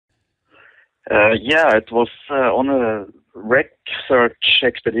Yeah, it was on a wreck search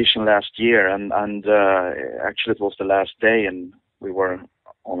expedition last year, and actually it was the last day, and we were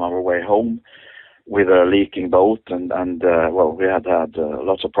on our way home with a leaking boat, and well, we had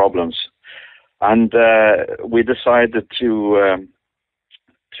lots of problems, and we decided to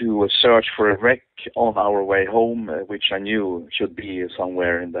search for a wreck on our way home, which I knew should be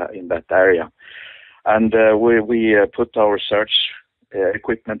somewhere in that area, and we put our search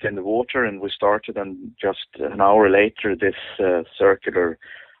equipment in the water, and we started, and just an hour later this circular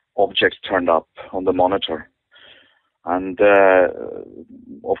object turned up on the monitor, and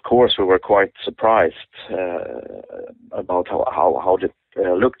of course we were quite surprised about how it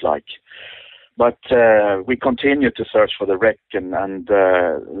looked like, but we continued to search for the wreck, and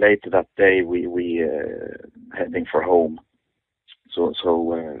later that day we heading for home, so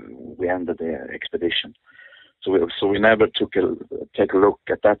we ended the expedition. So we never take a look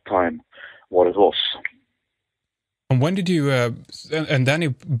at that time what it was. And when did you? And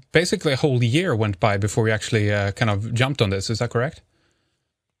then basically a whole year went by before you actually kind of jumped on this. Is that correct?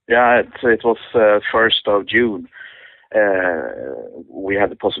 Yeah, it was 1st of June. We had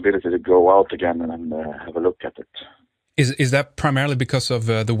the possibility to go out again and have a look at it. Is that primarily because of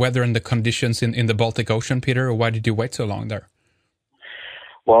the weather and the conditions in the Baltic Ocean, Peter, or why did you wait so long there?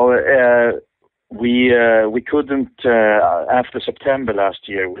 Well, we couldn't after September last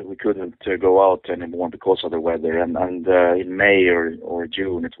year. We couldn't go out anymore because of the weather, and in May or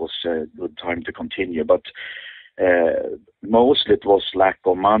June it was a good time to continue. But mostly it was lack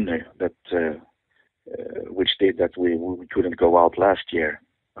of money that which did that we couldn't go out last year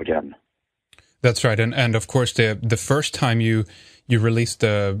again. That's right, and of course the first time you released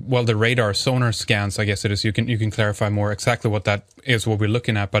the radar sonar scans, I guess it is. You can clarify more exactly what that is, what we're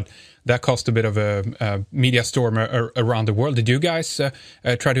looking at, but that caused a bit of a media storm around the world. Did you guys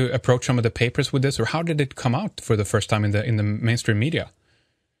try to approach some of the papers with this, or how did it come out for the first time in the mainstream media?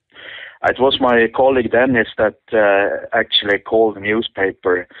 It was my colleague Dennis that actually called the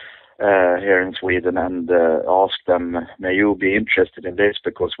newspaper here in Sweden and asked them, may you be interested in this,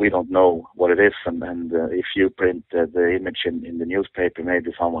 because we don't know what it is, and if you print the image in the newspaper,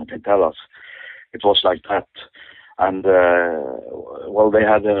 maybe someone can tell us. It was like that, and well, they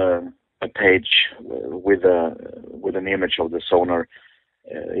had a page with an image of the sonar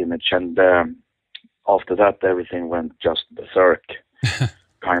image, and after that everything went just berserk,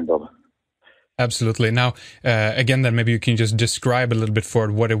 kind of. Absolutely. Now, again, then maybe you can just describe a little bit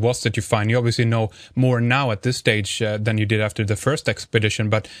for what it was that you find. You obviously know more now at this stage than you did after the first expedition,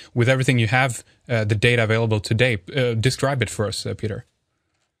 but with everything you have, the data available today, describe it for us, Peter.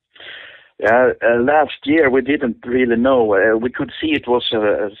 Yeah, last year we didn't really know. We could see it was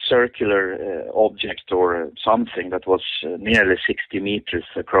a circular object or something that was nearly 60 meters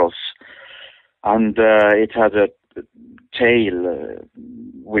across, and it had a tail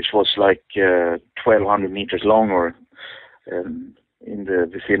which was like 1,200 meters long, or in the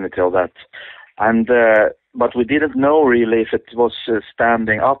vicinity of that, and but we didn't know really if it was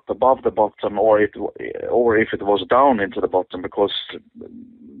standing up above the bottom or if it was down into the bottom, because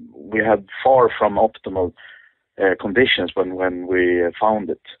we had far from optimal conditions when we found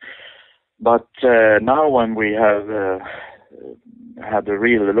it. But now when we have had a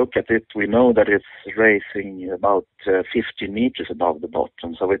real look at it, we know that it's racing about 15 meters above the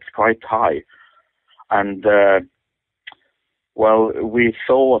bottom, so it's quite high. And well, we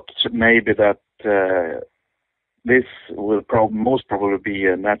thought maybe that this will most probably be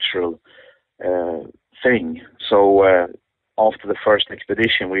a natural thing. So after the first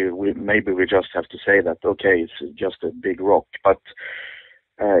expedition, we just have to say that okay, it's just a big rock, but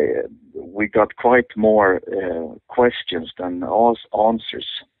we got quite more questions than answers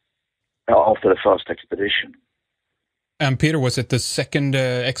after the first expedition. And Peter, was it the second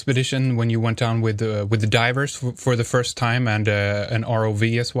expedition when you went down with the divers for the first time, and an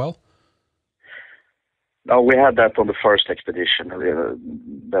ROV as well? No, we had that on the first expedition.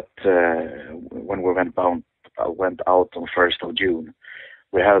 That when we went out on 1st of June,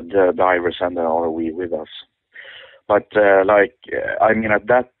 we had divers and the ROV with us. But at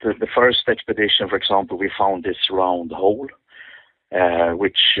the first expedition, for example, we found this round hole,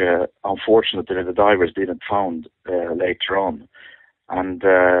 which unfortunately the divers didn't find later on. And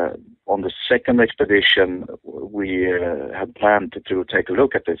on the second expedition, we had planned to take a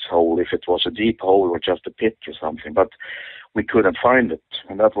look at this hole, if it was a deep hole or just a pit or something, but we couldn't find it,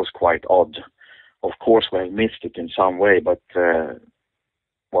 and that was quite odd. Of course, we had missed it in some way, but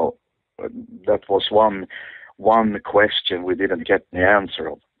well, that was one question we didn't get the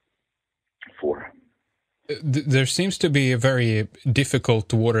answer for. There seems to be a very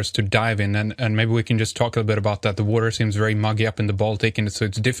difficult waters to dive in, and maybe we can just talk a little bit about that. The water seems very muggy up in the Baltic, and so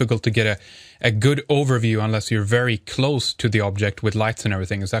it's difficult to get a good overview unless you're very close to the object with lights and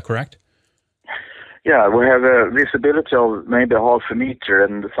everything. Is that correct? Yeah, we have a visibility of maybe half a meter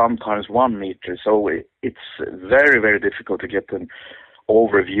and sometimes 1 meter, so it's very, very difficult to get an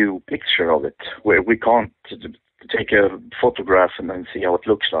overview picture of it. We can't take a photograph and then see how it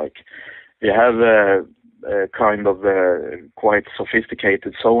looks like. We have a kind of quite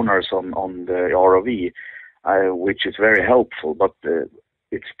sophisticated sonars on the ROV, which is very helpful, but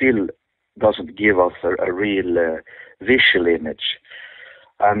it still doesn't give us a real visual image.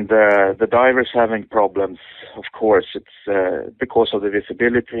 And the divers having problems, of course, it's because of the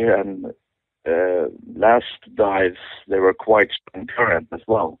visibility, and last dives, they were quite strong current as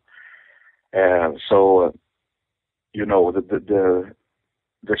well. So, you know, the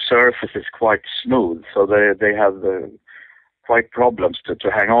surface is quite smooth, so they have quite problems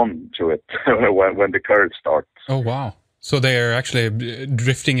to hang on to it when the current starts. Oh, wow. So they are actually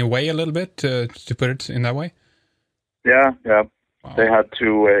drifting away a little bit, to put it in that way? Yeah. Wow. They had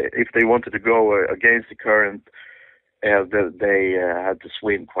to, if they wanted to go against the current, they had to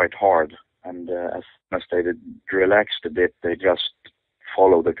swim quite hard. And as soon as they relaxed a bit, they just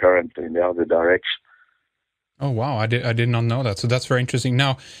follow the current in the other direction. Oh, wow. I did not know that. So that's very interesting.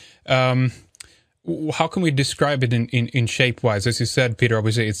 Now, how can we describe it in shape-wise? As you said, Peter,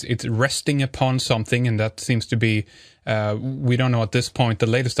 obviously it's resting upon something, and that seems to be, we don't know at this point. The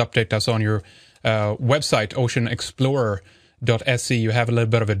latest update I saw on your website, oceanexplorer.se, you have a little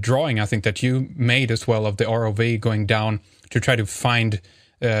bit of a drawing, I think, that you made as well of the ROV going down to try to find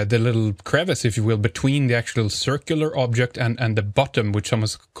the little crevice, if you will, between the actual circular object and the bottom, which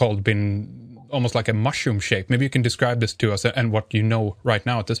someone's called been almost like a mushroom shape. Maybe you can describe this to us and what you know right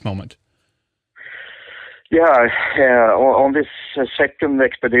now at this moment. Yeah, on this second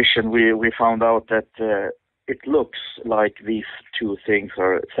expedition, we found out that it looks like these two things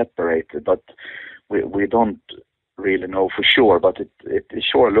are separated, but we don't really know for sure, but it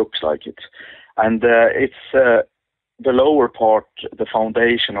sure looks like it. And it's the lower part, the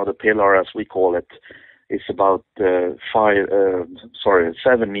foundation or the pillar, as we call it, is about 7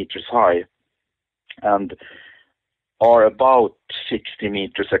 meters high, and are about 60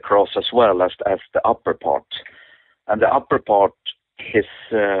 meters across as well as the upper part. And the upper part is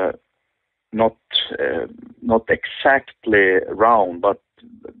not exactly round, but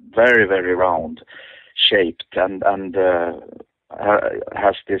very, very round shaped, and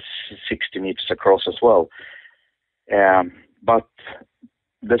has this 60 meters across as well. But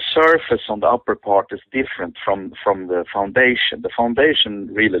the surface on the upper part is different from the foundation. The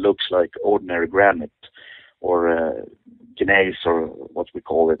foundation really looks like ordinary granite or gneiss, or what we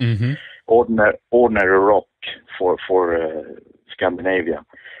call it, ordinary rock for Scandinavia.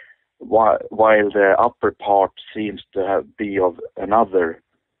 While the upper part seems to be of another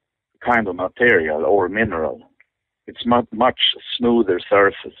kind of material or mineral. It's much smoother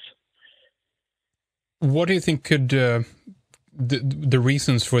surface. What do you think could the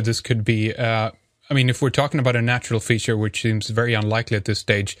reasons for this could be? I mean, if we're talking about a natural feature, which seems very unlikely at this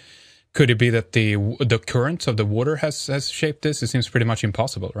stage, could it be that the currents of the water has shaped this? It seems pretty much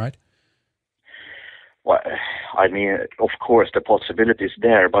impossible, right? Well, I mean, of course, the possibility is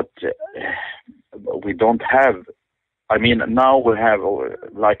there, but we don't have. I mean, now we have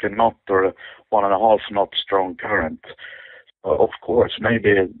like a knot or 1.5 knot strong current. Of course,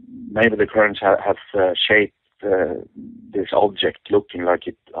 maybe the currents have shaped this object looking like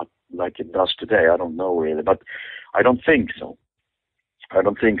it does today. I don't know really, but I don't think so. But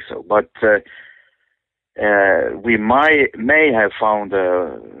we may have found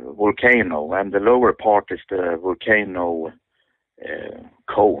a volcano, and the lower part is the volcano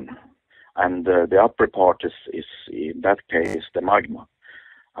cone, and the upper part is in that case the magma.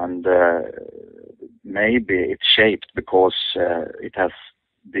 And maybe it's shaped because it has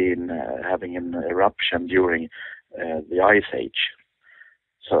been having an eruption during the ice age.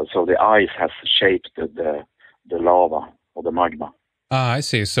 So the ice has shaped the lava or the magma. Ah, I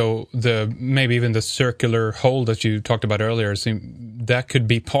see. So maybe even the circular hole that you talked about earlier, that could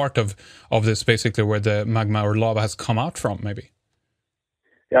be part of this, basically, where the magma or lava has come out from, maybe.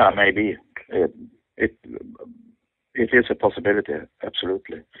 Yeah, maybe it is a possibility,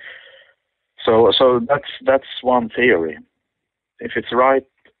 absolutely. So that's one theory. If it's right,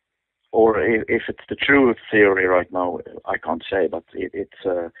 or if it's the true theory right now, I can't say, but it's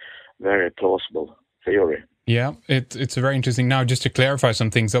very plausible. theory. Yeah, it's very interesting. Now, just to clarify some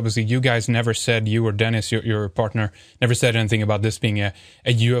things, obviously you guys never said, you or Dennis, your partner, never said anything about this being a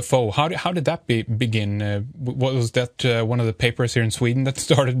UFO. How did that begin? Was that one of the papers here in Sweden that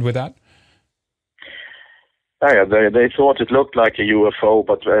started with that? Yeah, they thought it looked like a UFO,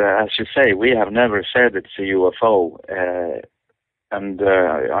 but as you say, we have never said it's a UFO.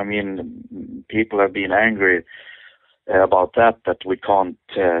 I mean, people have been angry about that we can't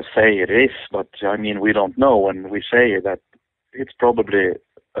say it is, but I mean, we don't know, and we say that it's probably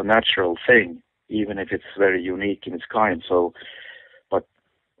a natural thing, even if it's very unique in its kind. So, but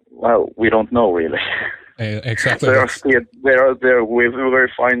well, we don't know really. Exactly. We're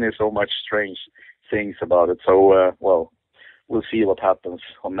finding so much strange things about it. So, well, we'll see what happens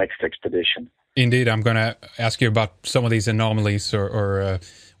on next expedition. Indeed, I'm going to ask you about some of these anomalies or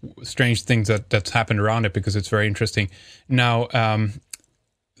strange things that's happened around it, because it's very interesting. Now,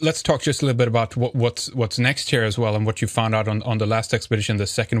 let's talk just a little bit about what's next here as well, and what you found out on the last expedition, the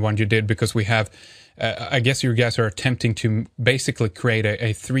second one you did, because we have, I guess you guys are attempting to basically create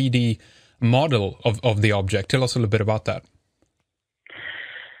a 3D model of the object. Tell us a little bit about that.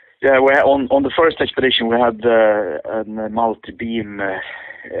 Yeah, on the first expedition we had a multi-beam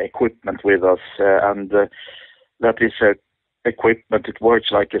equipment with us, and that is equipment. It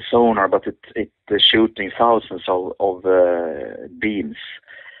works like a sonar, but it's shooting thousands of beams,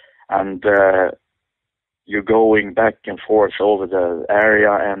 and you're going back and forth over the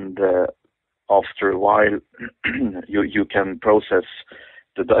area, and after a while you can process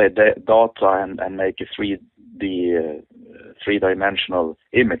the data and make a three-dimensional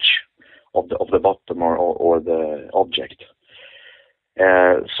image of the bottom or the object.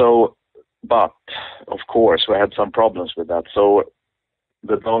 But of course we had some problems with that. So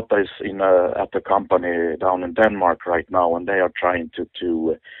the data is at the company down in Denmark right now, and they are trying to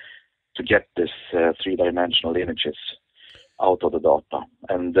get this three-dimensional images out of the data.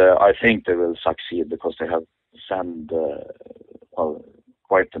 And I think they will succeed, because they have sent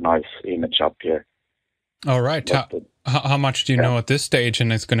quite a nice image up here. All right. How much do you know at this stage?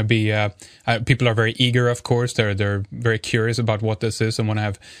 And it's going to be, people are very eager, of course. They're very curious about what this is and want to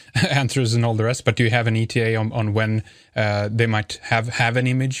have answers and all the rest. But do you have an ETA on when they might have an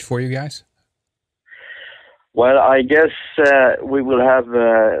image for you guys? Well, I guess we will have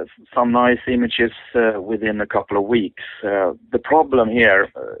some nice images within a couple of weeks. The problem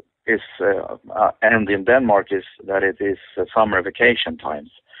here is, and in Denmark, is that it is summer vacation times.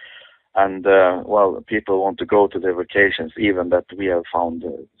 And, well, people want to go to their vacations, even that we have found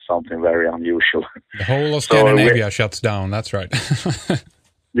something very unusual. The whole of Scandinavia shuts down, that's right.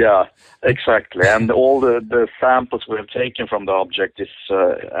 Yeah, exactly. And all the samples we have taken from the object is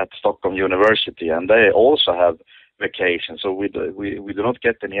at Stockholm University, and they also have vacation, so we do not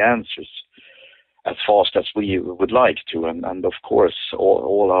get any answers as fast as we would like to. And of course,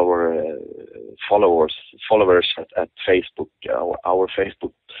 all our followers at Facebook, our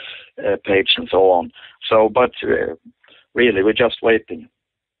Facebook page and so on. So, but really, we're just waiting.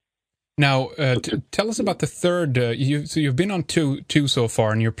 Now, tell us about the third. So you've been on two so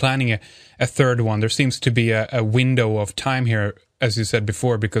far, and you're planning a third one. There seems to be a window of time here, as you said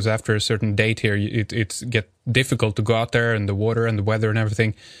before, because after a certain date here, it's get difficult to go out there, and the water and the weather and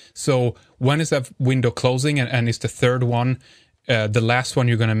everything. So when is that window closing, and is the third one the last one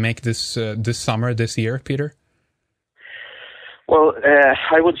you're going to make this summer, this year, Peter? Well,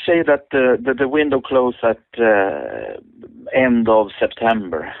 I would say that the window closed at end of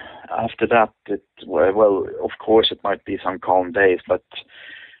September. After that, well, of course, it might be some calm days, but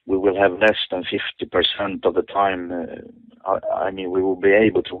we will have less than 50% of the time. I mean, we will be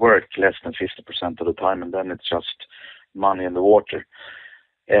able to work less than 50% of the time, and then it's just money in the water.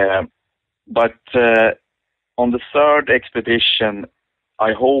 But on the third expedition,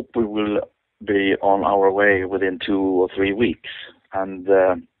 I hope we will be on our way within 2 or 3 weeks. And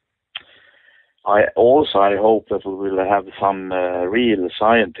I hope that we will have some real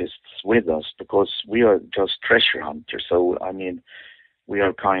scientists with us, because we are just treasure hunters. So, I mean, we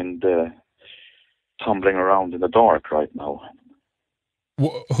are kind of tumbling around in the dark right now.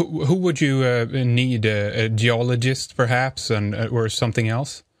 Who would you need? A geologist, perhaps, or something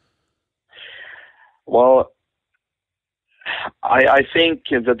else? Well, I think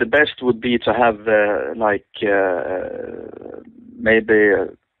that the best would be to have maybe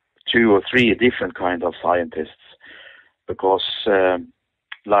 2 or 3 different kind of scientists, because the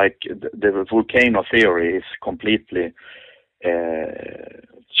volcano theory is completely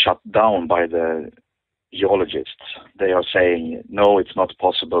shut down by the geologists. They are saying, no, it's not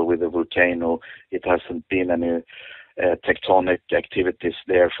possible with a volcano. It hasn't been any tectonic activities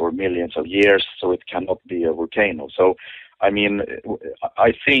there for millions of years, so it cannot be a volcano. So, I mean,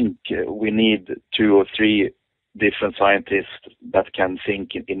 I think we need 2 or 3 different scientists that can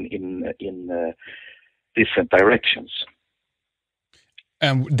think in different directions.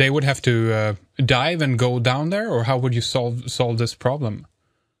 And they would have to dive and go down there, or how would you solve this problem?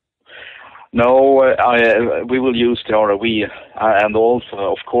 No, we will use the ROV and also,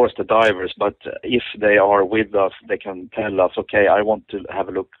 of course, the divers. But if they are with us, they can tell us, okay, I want to have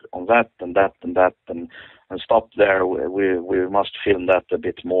a look on that and that and that, and stop there. We must film that a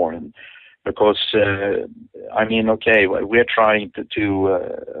bit more, and because I mean, okay, we're trying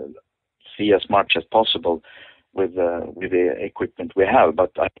to see as much as possible with the equipment we have,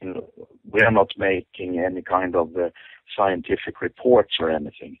 but I mean, we are not making any kind of scientific reports or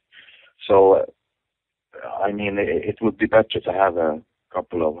anything. So, I mean, it would be better to have a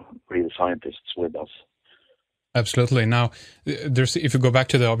couple of real scientists with us. Absolutely. Now, if you go back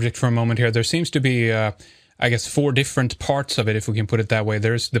to the object for a moment here, there seems to be, I guess, 4 different parts of it, if we can put it that way.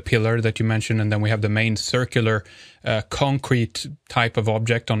 There's the pillar that you mentioned, and then we have the main circular concrete type of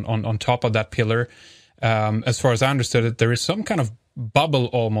object on top of that pillar. As far as I understood it, there is some kind of bubble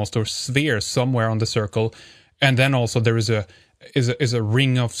almost, or sphere somewhere on the circle, and then also there is a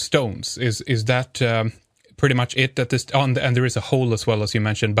ring of stones. Is that pretty much it at this and there is a hole as well, as you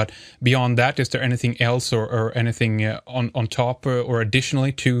mentioned, but beyond that, is there anything else or anything on top or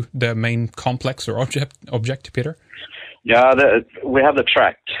additionally to the main complex or object, Peter? Yeah, we have the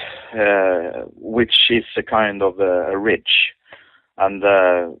track, which is a kind of a ridge, and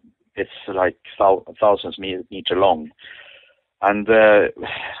it's like thousands meter long, and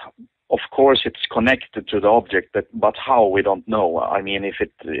of course, it's connected to the object, but how, we don't know. I mean, if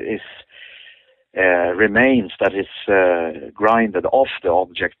it is remains that is grinded off the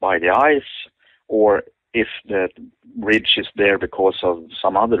object by the ice, or if the ridge is there because of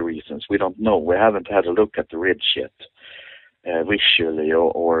some other reasons, we don't know. We haven't had a look at the ridge yet, visually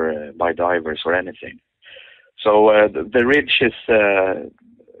or by divers or anything. So the ridge is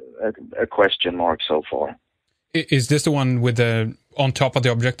a question mark so far. Is this the one with the on top of the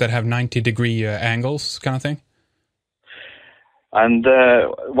object that have 90-degree angles, kind of thing? And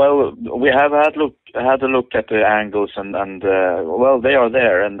well, we have had a look at the angles, and well, they are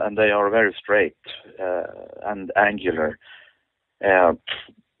there, and they are very straight and angular.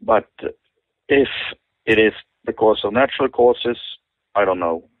 But if it is because of natural causes, I don't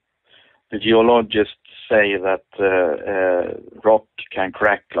know. The geologists say that rock can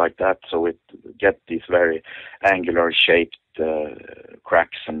crack like that, so it get these very angular shaped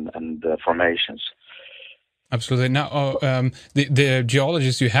cracks and formations. Absolutely. Now, the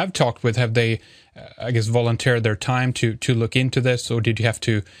geologists you have talked with, have they, I guess, volunteered their time to look into this, or did you have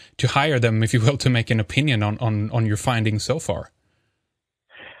to hire them, if you will, to make an opinion on your findings so far?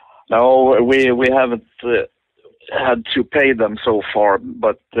 No, we haven't had to pay them so far,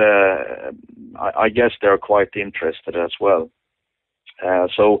 but I guess they're quite interested as well.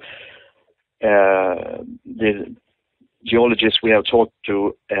 So the geologist we have talked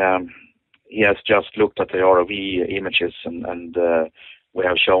to, he has just looked at the ROV images, and we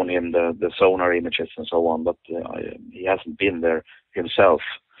have shown him the sonar images and so on, but he hasn't been there himself.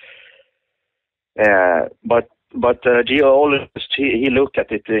 But geologist, he looked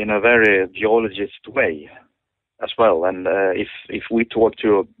at it in a very geologist way as well. And if we talk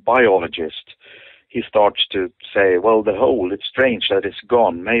to a biologist, he starts to say, well, the hole, it's strange that it's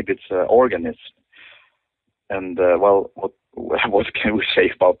gone. Maybe it's an organism. And well, what can we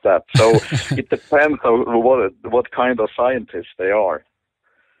say about that? So it depends on what kind of scientists they are.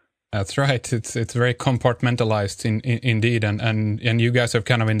 That's right. It's very compartmentalized indeed, and you guys are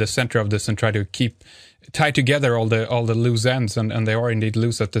kind of in the center of this and try to tie together all the loose ends, and they are indeed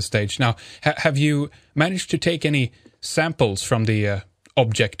loose at this stage. Now, have you managed to take any samples from the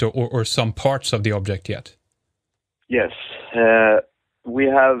object or some parts of the object yet? Yes, we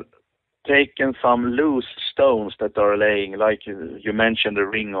have taken some loose stones that are laying, like you mentioned, a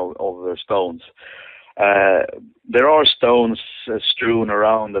ring of stones. There are stones strewn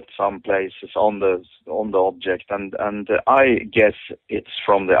around at some places on the object, and I guess it's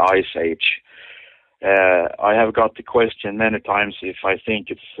from the Ice Age. I have got the question many times if I think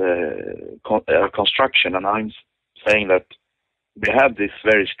it's construction, and I'm saying that we have this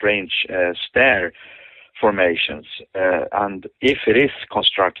very strange stair formations, and if it is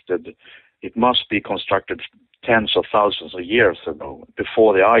constructed, it must be constructed tens of thousands of years ago,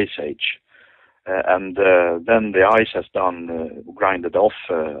 before the Ice Age. And then the ice has grinded off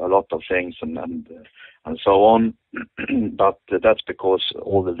a lot of things and so on, but that's because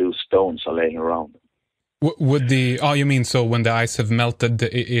all the loose stones are laying around. Would you mean so when the ice have melted,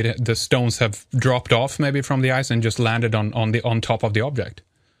 the stones have dropped off maybe from the ice and just landed on top of the object?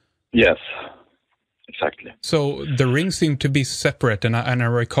 Yes, exactly. So the rings seem to be separate, and I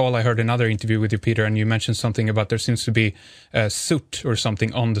recall I heard another interview with you, Peter, and you mentioned something about there seems to be a soot or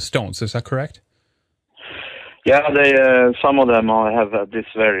something on the stones. Is that correct? Yeah, some of them have this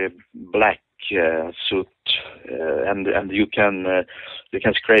very black soot, and you can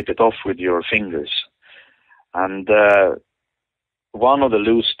scrape it off with your fingers. And one of the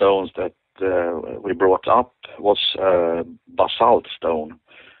loose stones that we brought up was basalt stone.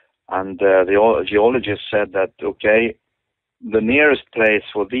 And the geologist said that, okay, the nearest place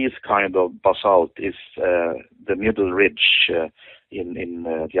for these kind of basalt is the middle ridge in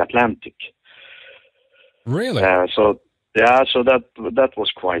the Atlantic. Really? So that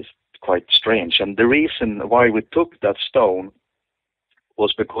was quite strange. And the reason why we took that stone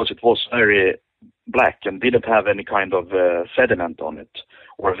was because it was very black and didn't have any kind of sediment on it,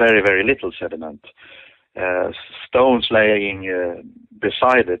 or very, very little sediment. Stones laying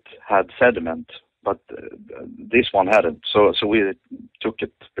beside it had sediment, but this one hadn't. So we took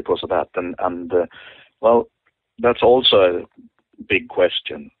it because of that. And well, that's also a big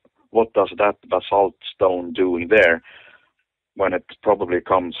question. What does that basalt stone doing there when it probably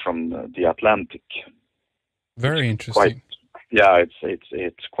comes from the Atlantic? Very interesting.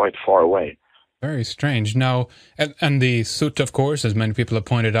 It's quite far away. Very strange. Now, and the soot, of course, as many people have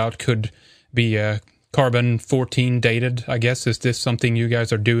pointed out, could be carbon-14 dated, I guess. Is this something you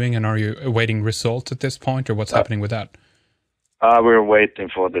guys are doing, and are you awaiting results at this point, or what's happening with that? We're waiting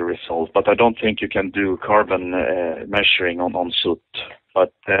for the results, but I don't think you can do carbon measuring on soot.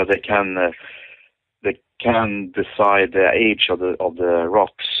 But they can decide the age of the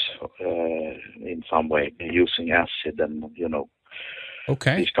rocks in some way using acid and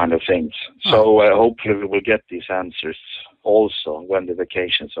these kind of things. So hopefully we will get these answers also when the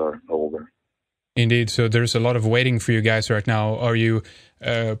vacations are over. Indeed. So there's a lot of waiting for you guys right now. Are you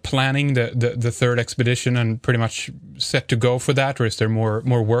planning the third expedition and pretty much set to go for that, or is there more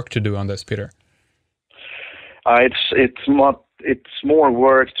work to do on this, Peter? It's more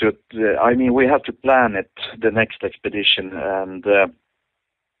work to. We have to plan it, the next expedition, and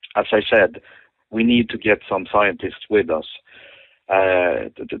as I said, we need to get some scientists with us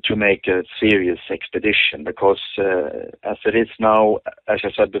to make a serious expedition, because as it is now, as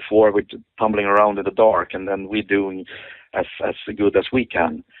I said before, we're tumbling around in the dark, and then we're doing as good as we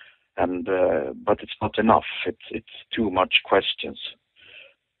can, and but it's not enough. It's too much questions.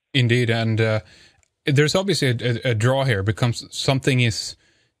 Indeed, and there's obviously a draw here, because something is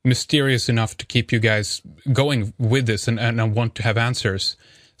mysterious enough to keep you guys going with this and want to have answers.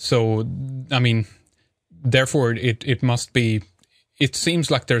 So, I mean, therefore, it must be. It seems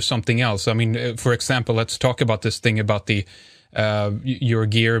like there's something else. I mean, for example, let's talk about this thing about the your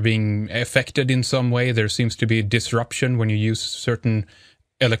gear being affected in some way. There seems to be disruption when you use certain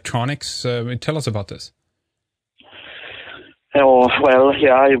electronics. Tell us about this. Oh, well,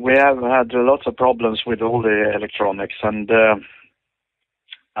 yeah, we have had lots of problems with all the electronics, and the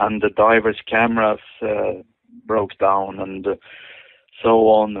divers' cameras broke down, and so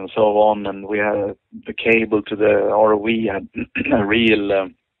on and so on, and we had the cable to the ROV had a real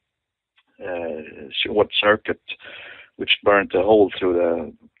short circuit, which burnt a hole through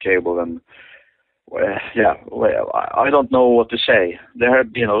the cable, and I don't know what to say. There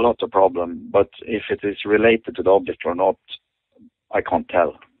have been a lot of problems, but if it is related to the object or not, I can't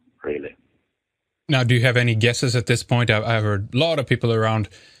tell, really. Now, do you have any guesses at this point? I've heard a lot of people around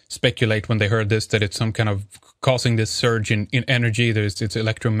speculate when they heard this that it's some kind of causing this surge in energy. It's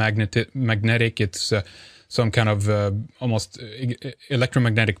electromagnetic. It's some kind of almost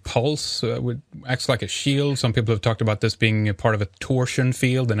electromagnetic pulse, which acts like a shield. Some people have talked about this being a part of a torsion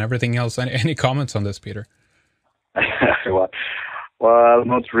field and everything else. Any comments on this, Peter? Well,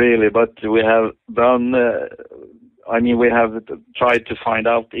 not really, but we have done. We have tried to find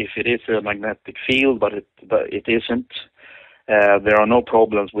out if it is a magnetic field, but it isn't. There are no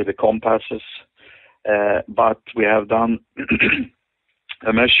problems with the compasses, but we have done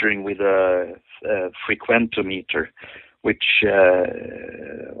a measuring with a frequentometer, which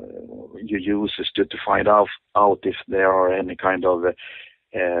you use to find out if there are any kind of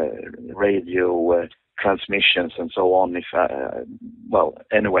radio transmissions and so on.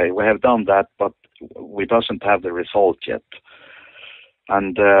 Anyway, we have done that, but we doesn't have the result yet,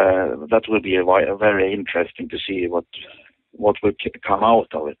 and that will be very interesting to see what will come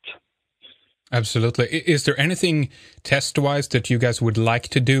out of it. Absolutely. Is there anything test-wise that you guys would like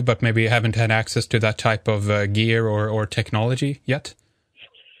to do, but maybe haven't had access to that type of gear or technology yet?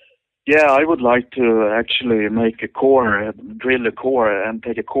 Yeah, I would like to actually make a core, drill a core and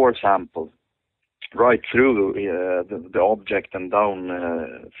take a core sample right through the object and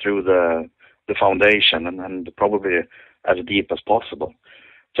down through the foundation and probably as deep as possible,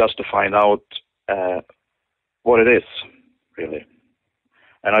 just to find out what it is, really.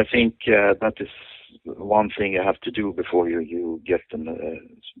 And I think that is one thing you have to do before you get a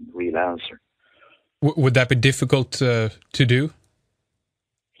real answer. Would that be difficult to do?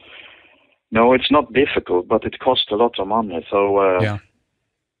 No, it's not difficult, but it costs a lot of money. So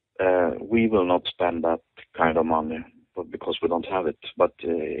we will not spend that kind of money because we don't have it. But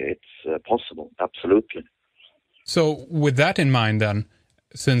it's possible, absolutely. So with that in mind, then,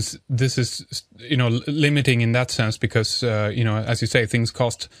 since this is limiting in that sense, because as you say, things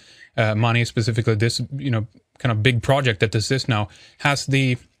cost money. Specifically, this kind of big project that this is now, has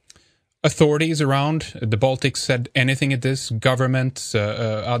the authorities around the Baltic said anything at this? Governments,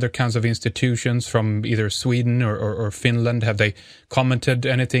 other kinds of institutions from either Sweden or Finland, have they commented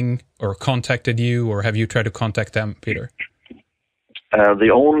anything or contacted you, or have you tried to contact them, Peter? The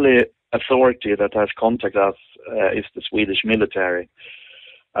only authority that has contacted us is the Swedish military,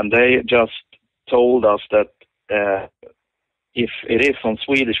 and they just told us that if it is on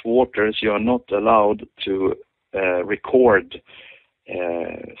Swedish waters, you are not allowed to record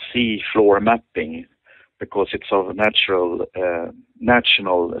sea floor mapping because it's of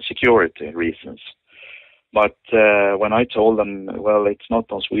national security reasons. But when I told them, well, it's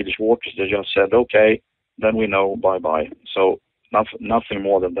not on Swedish waters, they just said, okay, then we know, bye-bye. So nothing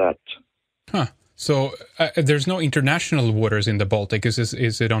more than that. Huh. So there's no international waters in the Baltic.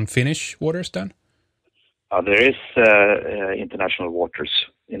 Is it on Finnish waters then? There is international waters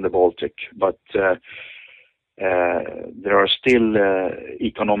in the Baltic, but there are still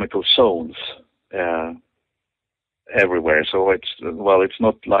economical zones everywhere. So it's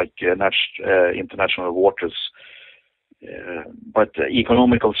not like international waters, but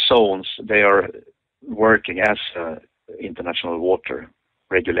economical zones, they are working as international water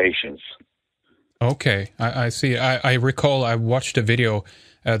regulations. Okay, I see. I recall I watched a video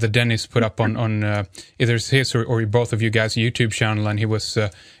that Dennis put up on either his or both of you guys' YouTube channel, and it was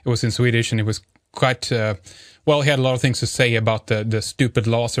in Swedish, and it was quite he had a lot of things to say about the stupid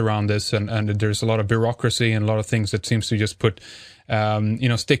laws around this, and there's a lot of bureaucracy and a lot of things that seems to just put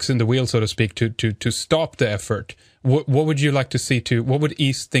sticks in the wheel, so to speak, to stop the effort. What would you like to see what would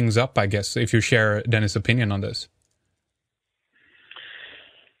ease things up, I guess, if you share Dennis' opinion on this?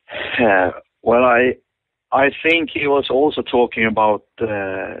 Well, I think he was also talking about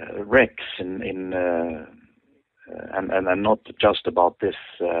wrecks and not just about this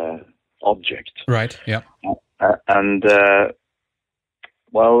object. Right. Yeah. And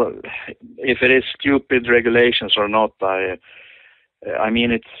if it is stupid regulations or not, I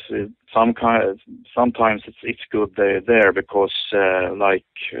mean it's sometimes it's good they're there because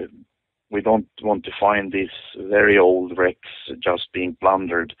we don't want to find these very old wrecks just being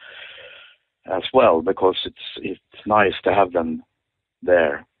plundered as well, because it's nice to have them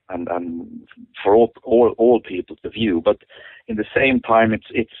there and for all people to view. But in the same time,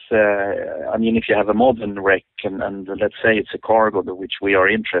 it's I mean, if you have a modern wreck and let's say it's a cargo which we are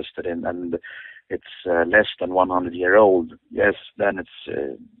interested in and it's less than 100 year old, yes, then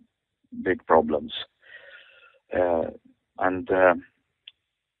it's big problems. I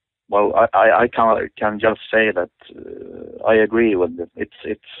can just say that I agree with it.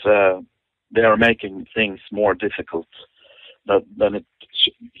 It's they are making things more difficult than it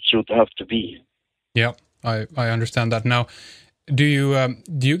should have to be. Yeah, I understand that. Now, do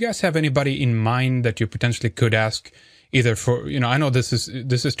you guys have anybody in mind that you potentially could ask, either for, I know this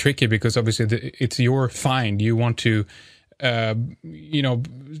is tricky because obviously it's your find. You want to try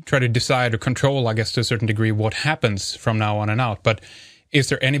to decide or control, I guess, to a certain degree, what happens from now on and out. But is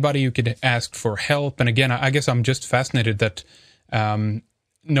there anybody you could ask for help? And again, I guess I'm just fascinated that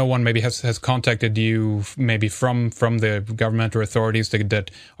no one maybe has contacted you, maybe from the government or authorities that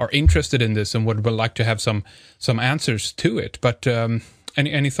are interested in this and would like to have some answers to it. But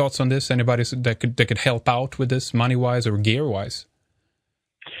any thoughts on this? Anybody that could help out with this, money wise or gear wise?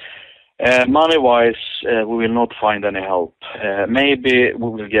 Money wise, we will not find any help. Maybe we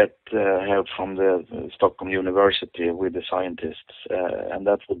will get help from the Stockholm University with the scientists, and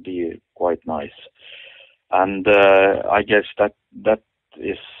that would be quite nice. And I guess that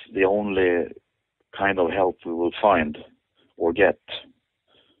is the only kind of help we will find or get.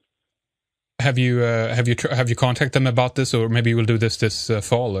 Have you contacted them about this, or maybe we'll do this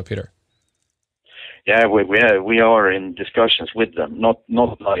fall, Peter? Yeah, we are in discussions with them.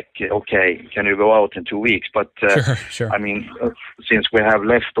 Not like, okay, can you go out in 2 weeks? But Sure. I mean, since we have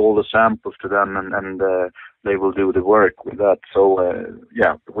left all the samples to them, and they will do the work with that. So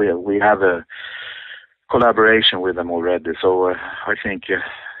yeah, we have a collaboration with them already. So I think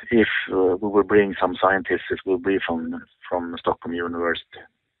if we will bring some scientists, it will be from Stockholm University.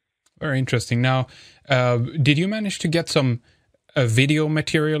 Very interesting. Now, did you manage to get some video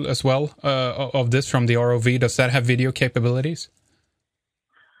material as well of this from the ROV? Does that have video capabilities?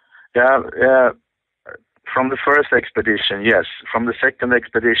 Yeah. From the first expedition, yes. From the second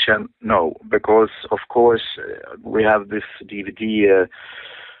expedition, no, because of course we have this DVD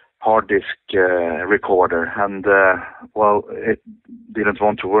hard disk recorder, and well, it didn't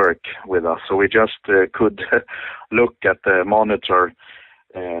want to work with us, so we just could look at the monitor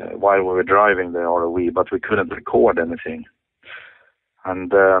while we were driving the ROV, but we couldn't record anything.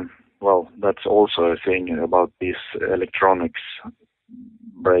 And well, that's also a thing about these electronics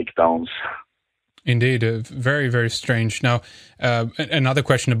breakdowns. Indeed, very, very strange. Now, another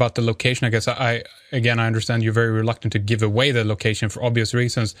question about the location. I guess I understand you're very reluctant to give away the location for obvious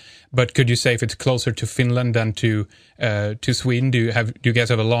reasons. But could you say if it's closer to Finland than to Sweden? Do you guys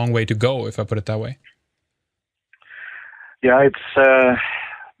have a long way to go, if I put it that way? Yeah, it's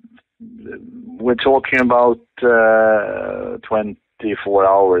we're talking about 24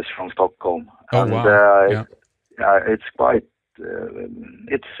 hours from Stockholm. Oh, and, wow! Yeah. It's quite.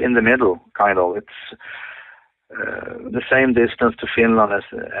 It's in the middle, kind of. It's the same distance to Finland as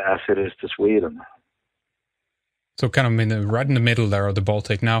it is to Sweden. So kind of right in the middle there of the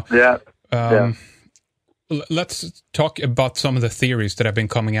Baltic. Now, let's talk about some of the theories that have been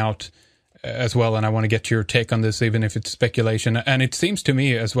coming out as well, and I want to get your take on this, even if it's speculation. And it seems to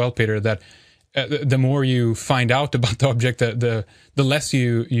me as well, Peter, that the more you find out about the object, the less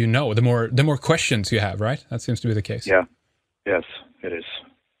you know, the more questions you have, right? That seems to be the case. Yeah. Yes, it is.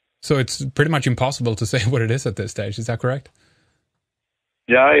 So it's pretty much impossible to say what it is at this stage. Is that correct?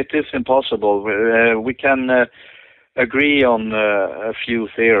 Yeah, it is impossible. We can agree on a few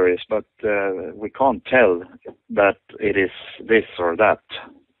theories, but we can't tell that it is this or that.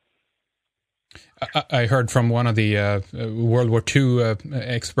 I heard from one of the World War II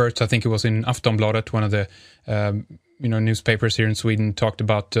experts, I think it was in Aftonbladet, one of the newspapers here in Sweden, talked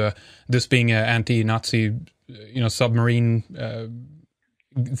about this being an anti-Nazi submarine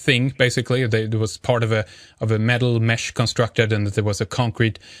thing. Basically, it was part of a metal mesh constructed, and that there was a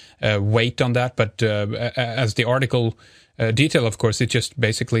concrete weight on that. But as the article detail, of course, it's just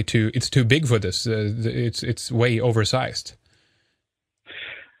basically it's too big for this. It's way oversized.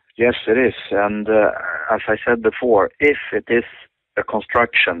 Yes, it is. And as I said before, if it is a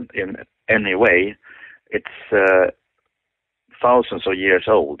construction in any way, it's thousands of years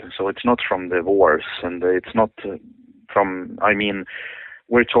old. So it's not from the wars, and it's not from, I mean,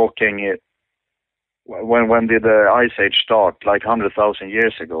 we're talking, when did the Ice Age start? Like 100,000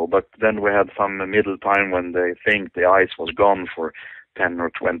 years ago. But then we had some middle time when they think the ice was gone for 10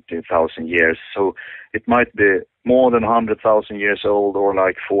 or 20,000 years. So it might be more than 100,000 years old, or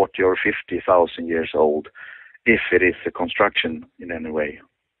like 40 or 50,000 years old, if it is a construction in any way.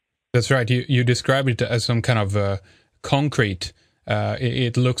 That's right. You described it as some kind of concrete.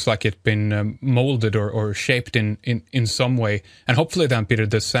 It looks like it's been molded or shaped in some way. And hopefully then, Peter,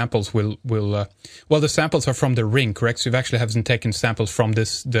 the samples will the samples are from the ring, correct? So you actually haven't taken samples from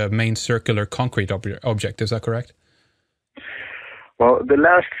the main circular concrete object. Is that correct? Well, the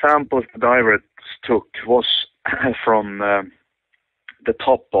last samples the divers took was from the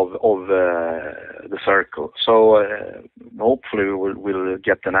top of the circle. So hopefully we'll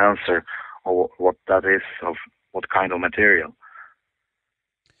get an answer of what that is, of what kind of material.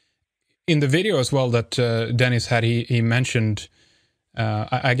 In the video as well that Dennis had, he mentioned,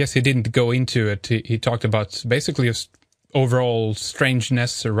 I guess he didn't go into it. He talked about basically just overall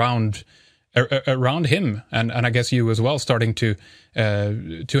strangeness around him, and I guess you as well, starting to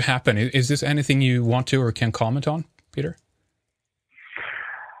happen. Is this anything you want to or can comment on, Peter?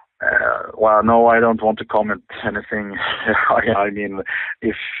 Well, no, I don't want to comment anything. I mean,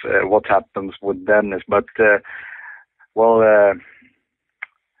 if what happens with Dennis, but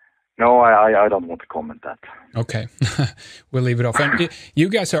no, I don't want to comment that. Okay, we'll leave it off. And you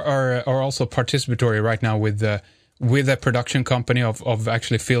guys are also participatory right now with a production company of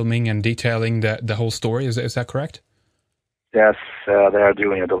actually filming and detailing the whole story. Is that correct? Yes, they are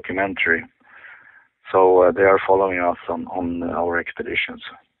doing a documentary, so they are following us on our expeditions.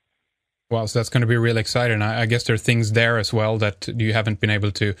 Well, so that's going to be really exciting. I guess there are things there as well that you haven't been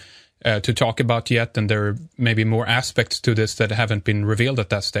able to talk about yet, and there are maybe more aspects to this that haven't been revealed at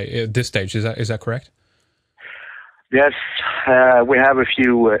this stage. Is that correct? Yes, we have a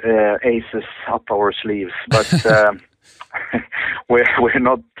few aces up our sleeves, but we're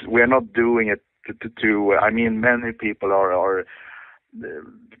not doing it to. I mean, many people are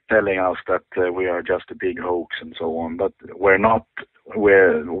telling us that we are just a big hoax and so on, but we're not.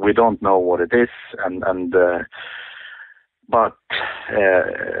 We don't know what it is, and but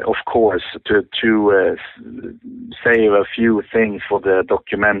of course, to save a few things for the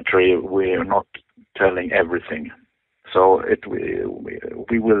documentary, we're not telling everything. So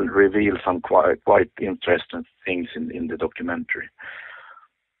we will reveal some quite interesting things in the documentary.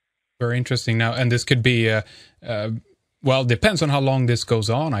 Very interesting. Now, and this could be, well, depends on how long this goes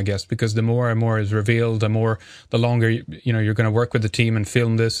on, I guess, because the more and more is revealed, the longer you're going to work with the team and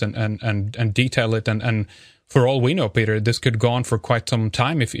film this and detail it. And for all we know, Peter, this could go on for quite some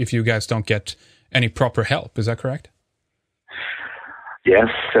time if you guys don't get any proper help. Is that correct? Yes,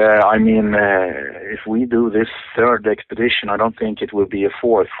 I mean, if we do this third expedition, I don't think it will be a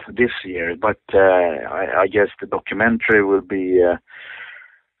fourth this year, but I guess the documentary will be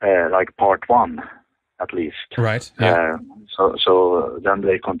like part one, at least. Right. Yeah. So then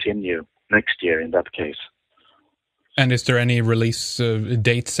they continue next year in that case. And is there any release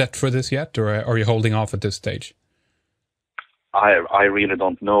date set for this yet, or are you holding off at this stage? I really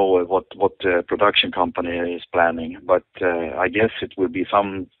don't know what the production company is planning, but I guess it will be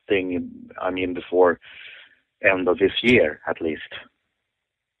something, I mean, before end of this year, at least.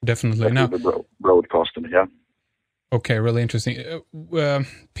 Definitely. That will be broadcasted, yeah. Okay, really interesting.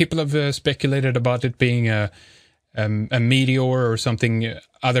 People have speculated about it being a meteor or something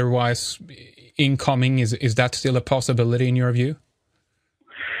otherwise incoming. Is that still a possibility in your view?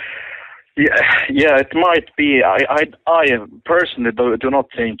 Yeah, it might be. I personally do not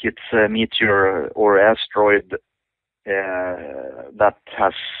think it's a meteor or asteroid that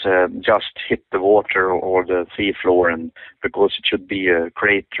has just hit the water or the seafloor, and because it should be a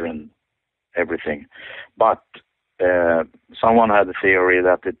crater and everything. But someone had a theory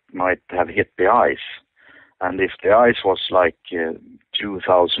that it might have hit the ice, and if the ice was like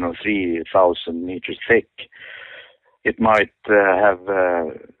 2,000 or 3,000 meters thick, it might have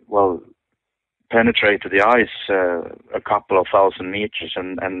penetrated the ice a couple of thousand meters,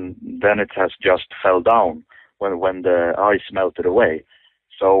 and then it has just fell down when the ice melted away.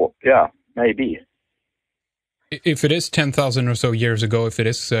 So yeah, maybe. If it is 10,000 or so years ago, if it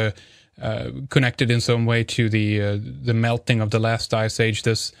is connected in some way to the melting of the last ice age,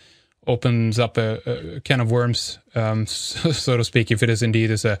 this opens up a can of worms, so to speak. If it is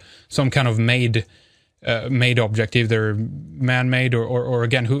indeed some kind of made object, either man-made or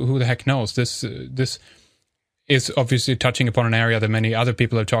again, who the heck knows? This is obviously touching upon an area that many other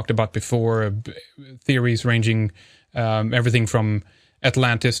people have talked about before. Theories ranging everything from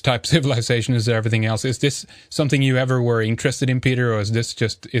Atlantis-type civilizations to everything else. Is this something you ever were interested in, Peter, or is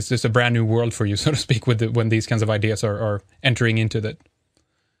this a brand new world for you, so to speak, when these kinds of ideas are entering into that?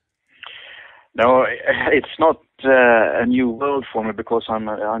 No, it's not a new world for me, because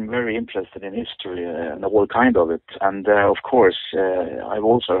I'm very interested in history and all kind of it. And of course, I've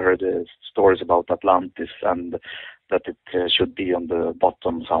also heard stories about Atlantis and that it should be on the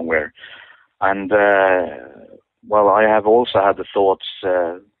bottom somewhere. And I have also had the thoughts.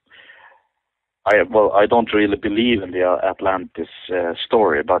 I don't really believe in the Atlantis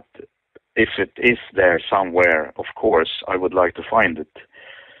story, but if it is there somewhere, of course, I would like to find it.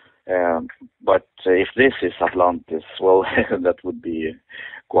 But if this is Atlantis, well, that would be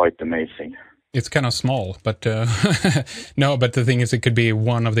quite amazing. It's kind of small, but no. But the thing is, it could be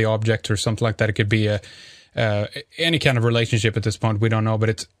one of the objects or something like that. It could be any kind of relationship at this point. We don't know,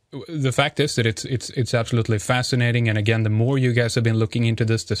 but the fact is that it's absolutely fascinating. And again, the more you guys have been looking into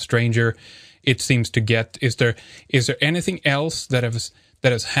this, the stranger it seems to get. Is there anything else that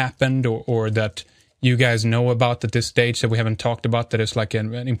has happened or that you guys know about at this stage that we haven't talked about, that is like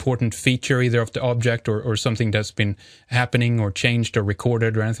an important feature either of the object or something that's been happening or changed or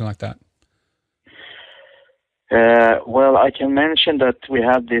recorded or anything like that? Well, I can mention that we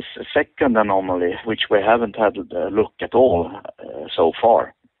had this second anomaly, which we haven't had a look at all so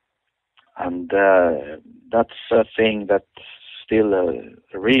far. And that's a thing that's still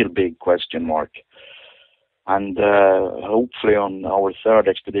a real big question mark. And hopefully on our third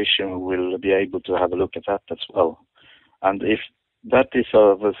expedition, we'll be able to have a look at that as well. And if that is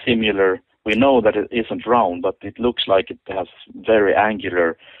of a similar, we know that it isn't round, but it looks like it has very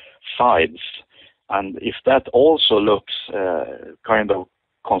angular sides. And if that also looks kind of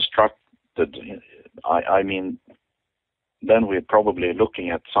constructed, I mean, then we're probably looking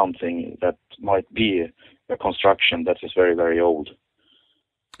at something that might be a construction that is very, very old.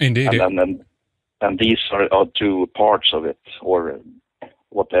 Indeed. And these are two parts of it, or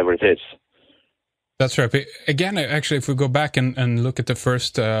whatever it is. That's right. But again, actually, if we go back and look at the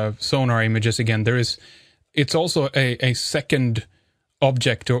first sonar images again, it's also a second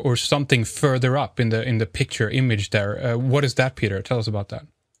object or something further up in the picture image there. What is that, Peter? Tell us about that.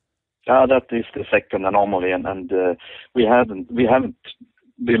 That is the second anomaly, and we haven't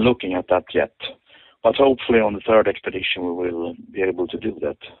been looking at that yet. But hopefully on the third expedition we will be able to do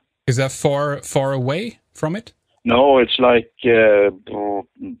that. Is that far away from it? No, it's like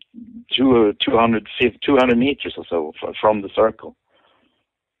 200 meters or so from the circle.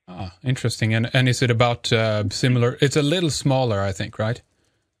 Ah, interesting. And is it about similar? It's a little smaller, I think, right?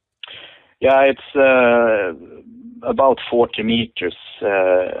 Yeah, it's about 40 meters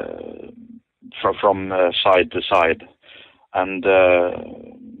from side to side, and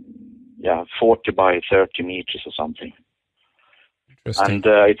 40 by 30 meters or something. And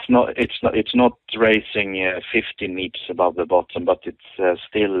it's not racing 15 meters above the bottom, but it's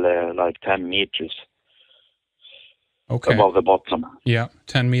still like 10 meters above the bottom. Yeah,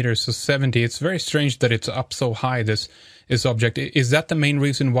 10 meters, so 70. It's very strange that it's up so high, this object. Is that the main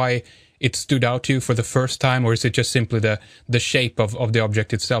reason why it stood out to you for the first time, or is it just simply the shape of the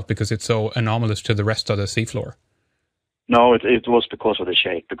object itself, because it's so anomalous to the rest of the seafloor? No, it was because of the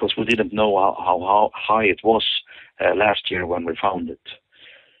shape, because we didn't know how high it was last year when we found it.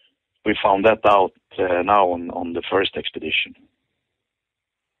 We found that out now on the first expedition.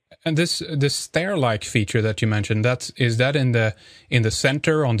 And this stair-like feature that you mentioned, is that in the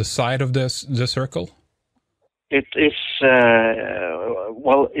center, on the side of the circle? It is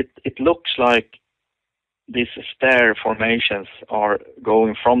it looks like these stair formations are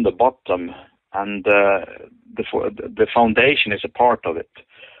going from the bottom, and the foundation is a part of it,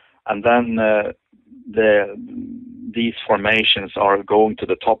 and then these formations are going to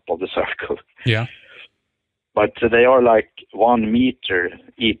the top of the circle. Yeah. But they are like 1 meter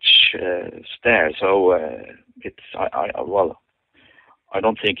each stair, so I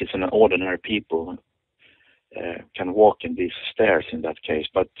don't think it's an ordinary people can walk in these stairs in that case.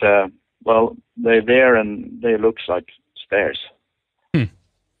 But they're there and they look like stairs.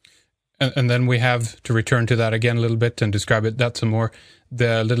 And then we have to return to that again a little bit and describe that some more.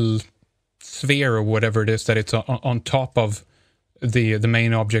 The little sphere or whatever it is that it's on top of the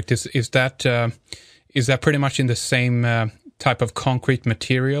main object, is that pretty much in the same type of concrete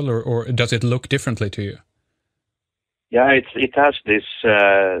material, or does it look differently to you? Yeah, it has this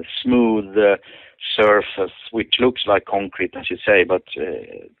smooth surface which looks like concrete, as you say, but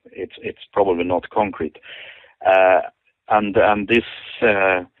it's probably not concrete. And this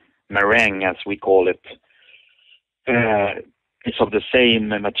meringue, as we call it, is of the same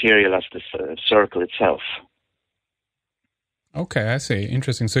material as the circle itself. Okay, I see.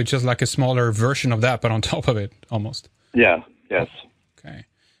 Interesting. So it's just like a smaller version of that, but on top of it, almost. Yeah. Yes. Okay.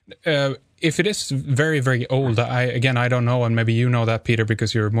 If it is very, very old, I don't know, and maybe you know that, Peter,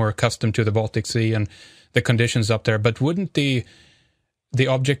 because you're more accustomed to the Baltic Sea and the conditions up there. But wouldn't the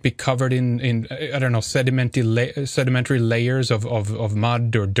object be covered in I don't know, sedimentary layers of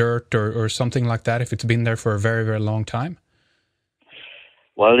mud or dirt or something like that if it's been there for a very, very long time?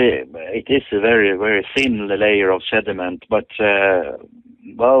 Well, it is a very, very thin layer of sediment, but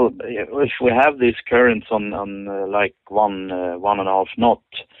if we have these currents on like 1.5 knot,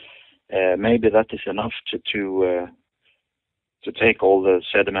 maybe that is enough to take all the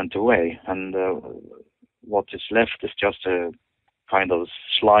sediment away, and what is left is just a kind of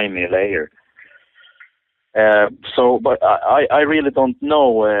slimy layer. But I really don't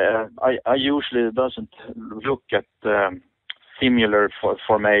know. I usually doesn't look at similar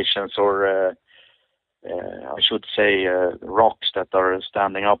formations or I should say rocks that are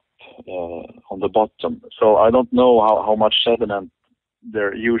standing up on the bottom. So I don't know how much sediment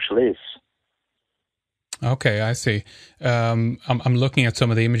there usually is. Okay, I see. I'm looking at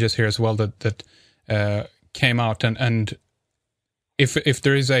some of the images here as well that came out, and if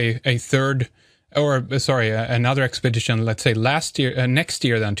there is a third, or sorry, another expedition, let's say next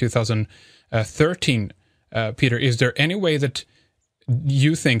year then, 2013, Peter, is there any way that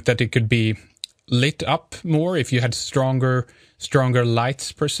you think that it could be lit up more if you had stronger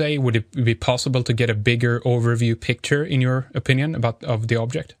lights per se? Would it be possible to get a bigger overview picture, in your opinion, of the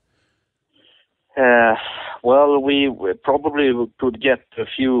object? We probably could get a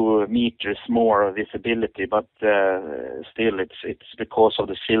few meters more visibility, but still it's because of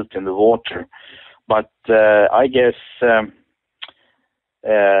the silt in the water. But I guess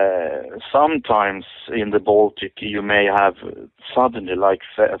sometimes in the Baltic you may have suddenly like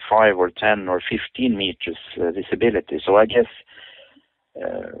 5 or 10 or 15 meters visibility. So I guess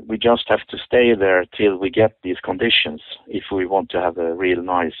we just have to stay there till we get these conditions if we want to have a real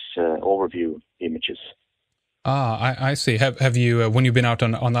nice overview images. I see. Have you, when you've been out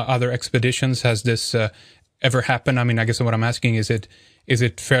on the other expeditions, has this ever happened? I mean, I guess what I'm asking is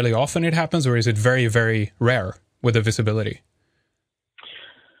it fairly often it happens, or is it very, very rare with the visibility?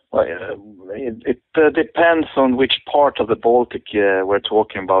 Well, it depends on which part of the Baltic we're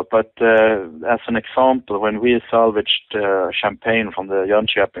talking about. But as an example, when we salvaged champagne from the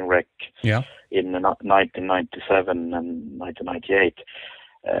Jönköping wreck in 1997 and 1998,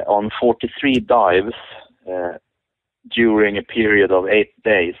 on 43 dives during a period of 8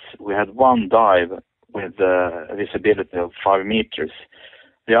 days, we had one dive with a visibility of 5 meters.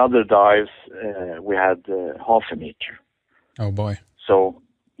 The other dives, we had half a meter. Oh boy! So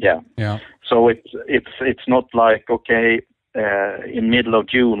yeah. So it's not like in middle of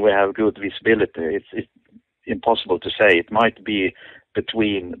June we have good visibility. It's impossible to say. It might be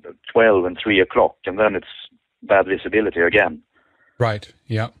between 12 and 3 o'clock, and then it's bad visibility again. Right.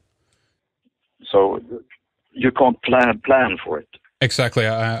 Yeah. So you can't plan for it. Exactly,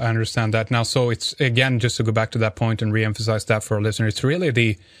 I understand that now. So it's, again, just to go back to that point and re-emphasize that for our listeners, it's really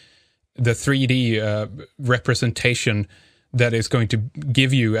the 3D representation that is going to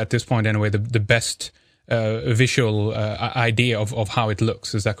give you, at this point anyway, the best visual idea of how it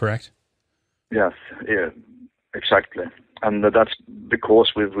looks. Is that correct? Yes, yeah, exactly. And that's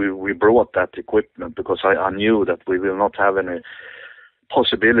because we brought that equipment, because I knew that we will not have any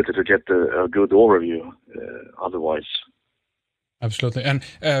possibility to get a good overview otherwise. Absolutely. And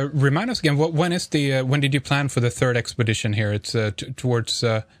remind us again, when did you plan for the third expedition here? It's towards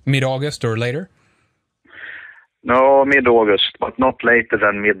mid-August or later? No, mid-August, but not later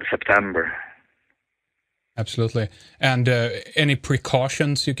than mid-September. Absolutely. And any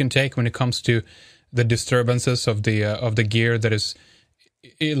precautions you can take when it comes to the disturbances of the gear that is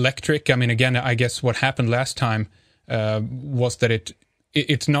electric? I mean, again, I guess what happened last time was that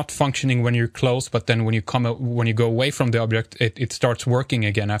it's not functioning when you're close, but then when you go away from the object, it starts working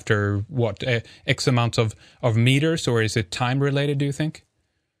again after what, X amount of meters, or is it time related, do you think?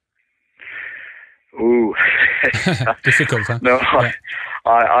 Ooh. Difficult, huh? No, yeah.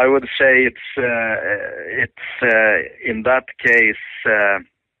 I would say it's in that case,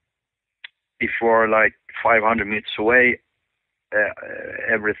 if we're like 500 meters away,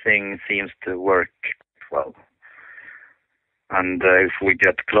 everything seems to work well. And if we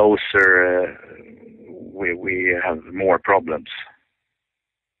get closer, we have more problems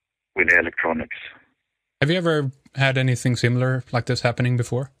with the electronics. Have you ever had anything similar like this happening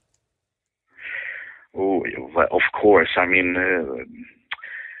before? Oh, well, of course. I mean,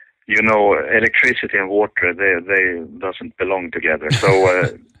 electricity and water, they doesn't belong together.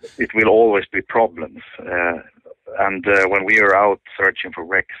 So it will always be problems. And when we are out searching for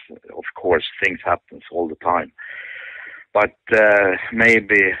wrecks, of course, things happen all the time. But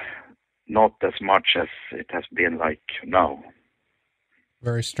maybe not as much as it has been like now.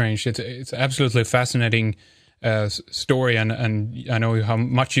 Very strange. It's absolutely fascinating story, and I know how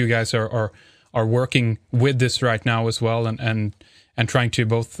much you guys are working with this right now as well, and trying to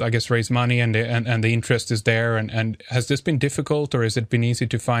both, I guess, raise money and the interest is there. And has this been difficult, or has it been easy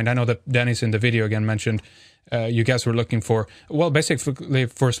to find? I know that Dennis in the video again mentioned you guys were looking for, well, basically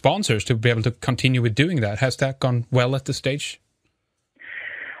for sponsors to be able to continue with doing that. Has that gone well at this stage?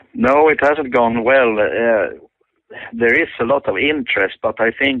 No, it hasn't gone well. There is a lot of interest, but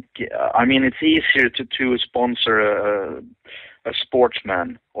I think, it's easier to sponsor a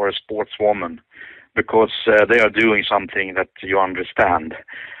sportsman or a sportswoman because they are doing something that you understand.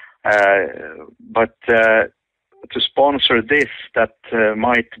 But to sponsor this, that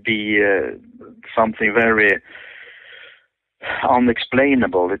might be something very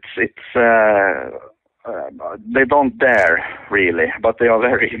unexplainable. It's they don't dare really, but they are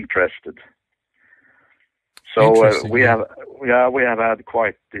very interested. So we have had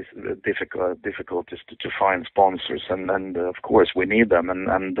quite difficulties to find sponsors, and of course we need them.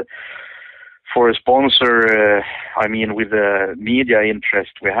 And for a sponsor, with the media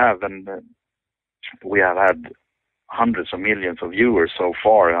interest we have, and we have had hundreds of millions of viewers so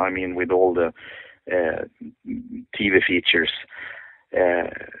far. With all the TV features,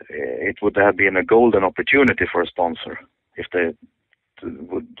 it would have been a golden opportunity for a sponsor if they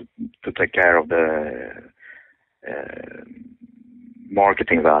would to take care of the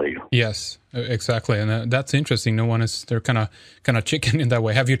marketing value. Yes, exactly, and that's interesting. They're kind of chicken in that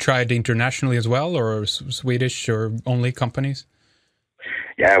way. Have you tried internationally as well, or Swedish or only companies?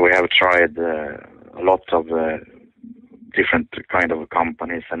 Yeah, we have tried a lot of different kind of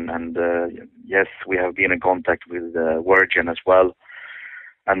companies, and yes, we have been in contact with Virgin as well.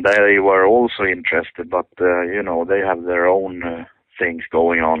 and they were also interested, but they have their own things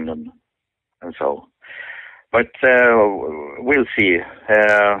going on, and so. But we'll see.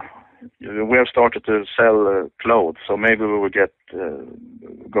 We have started to sell clothes, so maybe we will get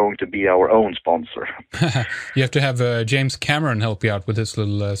going to be our own sponsor. You have to have James Cameron help you out with this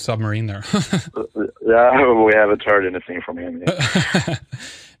little submarine there. Yeah, we haven't heard anything from him yet.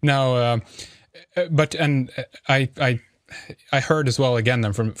 Now, I heard as well again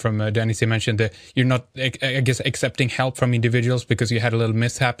then from Dennis, you mentioned that you're not, I guess, accepting help from individuals because you had a little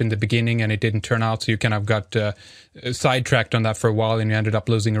mishap in the beginning and it didn't turn out, so you kind of got sidetracked on that for a while and you ended up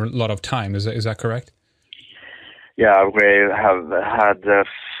losing a lot of time. Is that correct? Yeah, we have had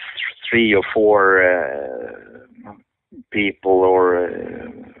 3 or 4 people, or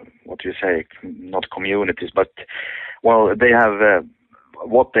what do you say, not communities, but well, they have.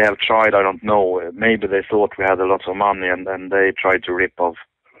 What they have tried, I don't know. Maybe they thought we had a lot of money, and then they tried to rip us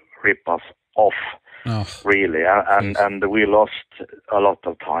off, really, and we lost a lot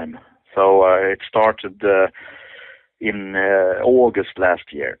of time. So it started in August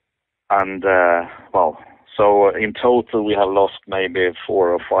last year, and so in total we have lost maybe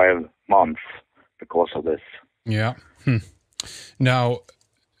 4 or 5 months because of this. Yeah. Now,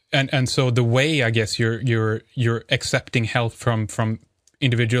 and so the way, I guess, you're accepting help from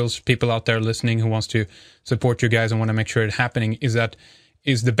individuals, people out there listening who wants to support you guys and want to make sure it's happening, is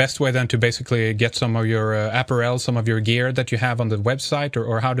the best way then to basically get some of your apparel, some of your gear that you have on the website,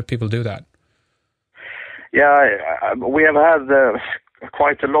 or how do people do that? Yeah, we have had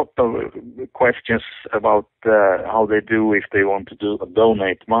quite a lot of questions about how they do if they want to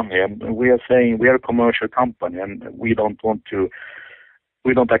donate money, and we are saying we are a commercial company and we don't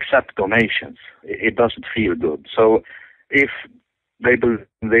accept donations. It doesn't feel good. So if they do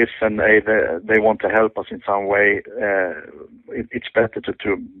this and they want to help us in some way, it's better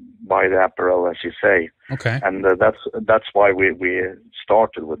to buy the apparel, as you say. Okay. And that's why we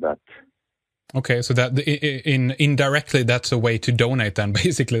started with that. Okay, so that indirectly that's a way to donate then,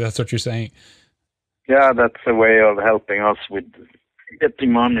 basically, that's what you're saying. Yeah, that's a way of helping us with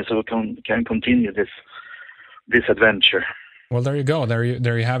getting money so we can continue this adventure. Well, there you go. There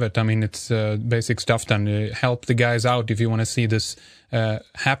you have it. I mean, it's basic stuff then. Help the guys out if you want to see this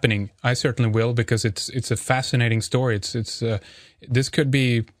happening. I certainly will, because it's a fascinating story. This could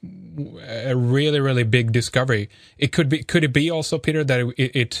be a really, really big discovery. Could it be also, Peter,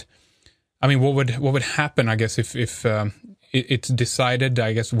 that I mean, what would happen, I guess, if it's decided,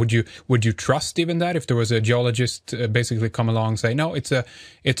 I guess, would you trust even that if there was a geologist basically come along and say, no, it's a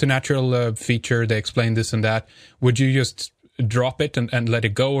natural feature, they explain this and that, would you just drop it and let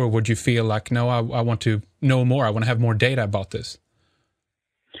it go, or would you feel like, no, I want to know more, I want to have more data about this?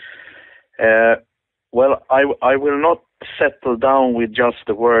 Well, I will not settle down with just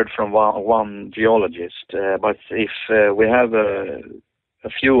the word from one geologist, but if we have a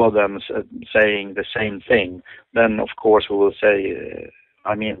few of them saying the same thing, then of course we will say,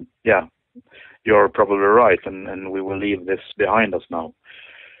 I mean, yeah, you're probably right, and we will leave this behind us now.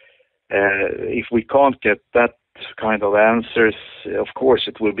 If we can't get that kind of answers, of course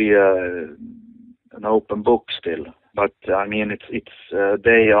it will be an open book still. But I mean, it's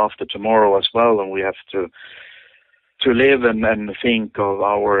day after tomorrow as well, and we have to live and think of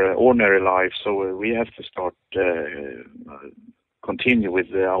our ordinary life. So we have to start continue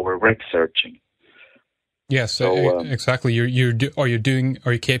with our wreck searching. Yes, so, exactly. Are you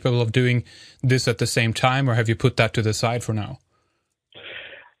capable of doing this at the same time, or have you put that to the side for now?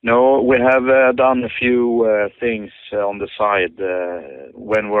 No, we have done a few things on the side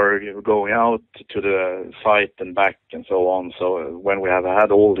when we're going out to the site and back and so on. So when we have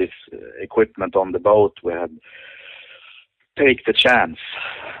had all this equipment on the boat, we had take the chance,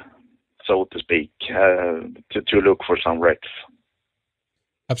 so to speak, to look for some wrecks.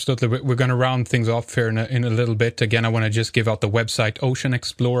 Absolutely. We're going to round things off here in a little bit. Again, I want to just give out the website,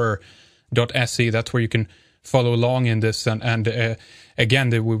 oceanexplorer.se. That's where you can follow along in this. And again,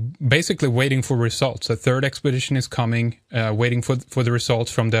 we're basically waiting for results. A third expedition is coming, waiting for the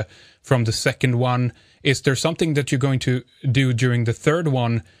results from the second one. Is there something that you're going to do during the third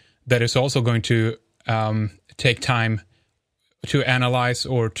one that is also going to take time to analyze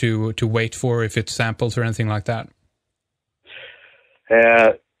or to wait for, if it's samples or anything like that?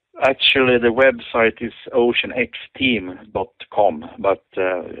 Actually, the website is oceanxteam.com, but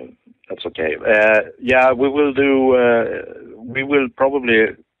that's okay. Yeah, we will do. We will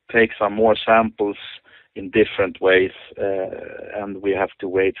probably take some more samples in different ways, and we have to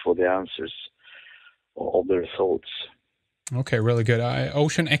wait for the answers of the results. Okay, really good.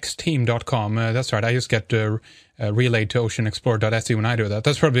 OceanXteam.com. That's right. I just get relayed to oceanexplore.se when I do that.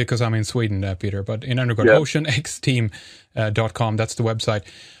 That's probably because I'm in Sweden, Peter. But in underground, Yeah. OceanXteam.com. That's the website.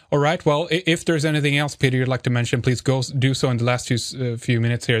 All right. Well, if there's anything else, Peter, you'd like to mention, please go do so in the last few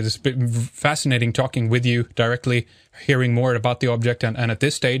minutes here. It's been fascinating talking with you directly, hearing more about the object, and at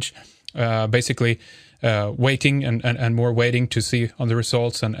this stage, basically waiting and more waiting to see on the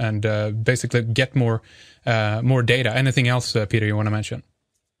results and basically get more data. Anything else, Peter, you want to mention?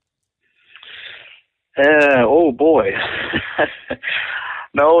 Oh boy.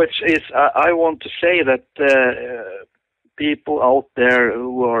 No, it's. I want to say that people out there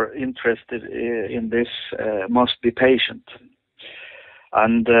who are interested in this must be patient.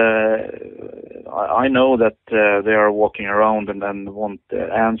 And I know that they are walking around and want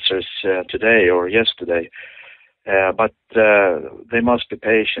answers today or yesterday. But they must be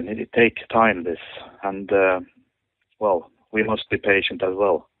patient. It takes time, this. And, well, we must be patient as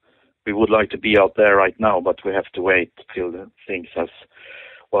well. We would like to be out there right now, but we have to wait till things has,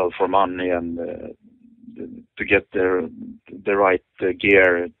 well, for money and to get the right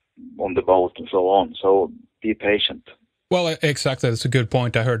gear on the boat and so on. So be patient. Well, exactly. That's a good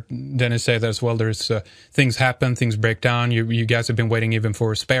point. I heard Dennis say that as well. There's things happen, things break down. You guys have been waiting even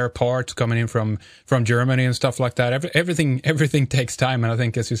for spare parts coming in from Germany and stuff like that. Everything takes time, and I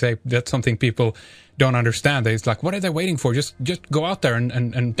think, as you say, that's something people don't understand. It's like, what are they waiting for? Just go out there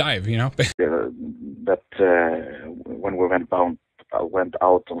and dive, you know. That when we went out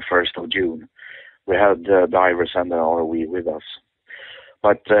on 1st of June, we had divers and the ROV with us.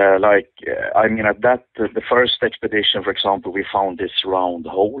 But at that, the first expedition, for example, we found this round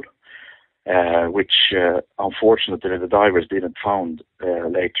hole, which unfortunately the divers didn't find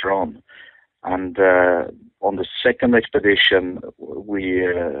later on. And on the second expedition, we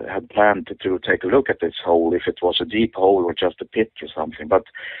had planned to take a look at this hole, if it was a deep hole or just a pit or something, but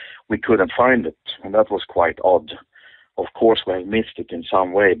we couldn't find it, and that was quite odd. Of course, we had missed it in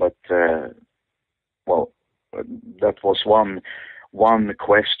some way, but that was one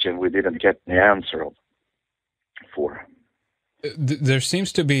question we didn't get the answer for. There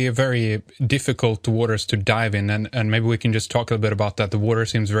seems to be a very difficult waters to dive in, and maybe we can just talk a little bit about that. The water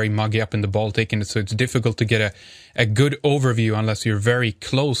seems very muggy up in the Baltic, and so it's difficult to get a good overview unless you're very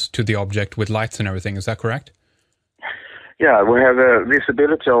close to the object with lights and everything. Is that correct? Yeah, we have a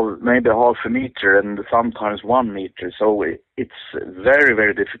visibility of maybe half a meter and sometimes 1 meter, so it's very,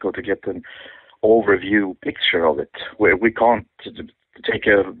 very difficult to get an overview picture of it. We can't take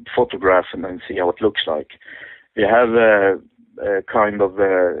a photograph and then see how it looks like. We have a kind of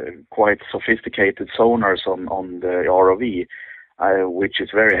quite sophisticated sonars on the ROV, which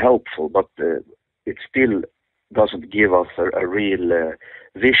is very helpful, but it still doesn't give us a real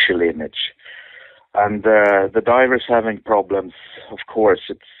visual image. And the divers having problems, of course,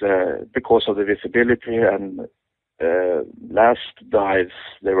 it's because of the visibility, and last dives,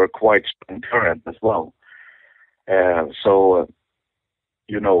 they were quite strong current as well. So,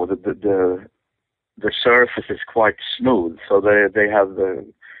 the surface is quite smooth, so they have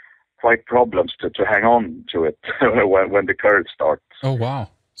quite problems to hang on to it when the current starts. Oh, wow.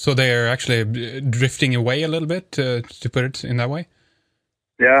 So they're actually drifting away a little bit, to put it in that way?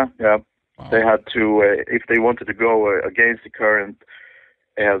 Yeah. Wow. They had to, if they wanted to go against the current,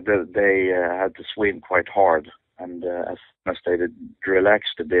 they had to swim quite hard. And as soon as they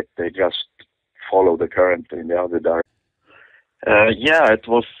relaxed a bit, they just followed the current in the other direction. It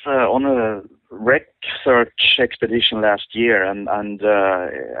was on a wreck search expedition last year, and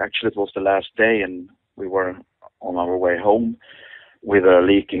actually it was the last day, and we were on our way home with a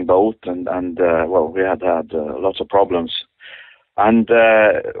leaking boat, and we had lots of problems, and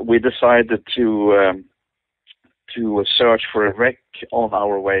we decided to search for a wreck on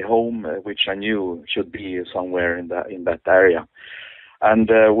our way home, which I knew should be somewhere in that area, and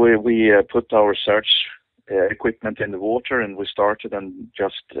we put our search equipment in the water, and we started, and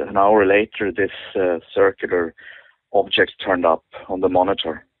just an hour later this circular object turned up on the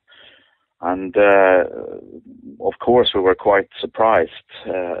monitor, and of course we were quite surprised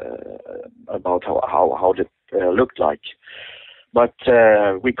about how it looked like, but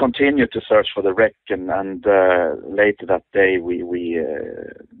we continued to search for the wreck, and later that day we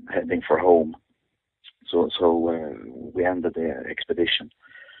heading for home, so we ended the expedition.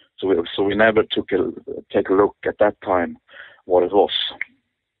 So we never take a look at that time what it was.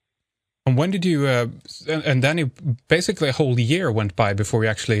 And when did you? And then basically a whole year went by before you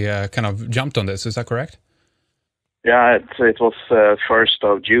actually kind of jumped on this. Is that correct? Yeah, it was 1st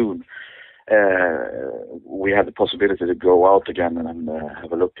of June. We had the possibility to go out again and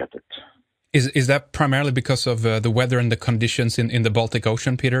have a look at it. Is that primarily because of the weather and the conditions in the Baltic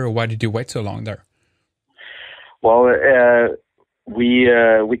Ocean, Peter, or why did you wait so long there? Well,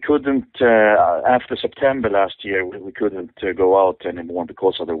 we couldn't after September last year. We couldn't go out anymore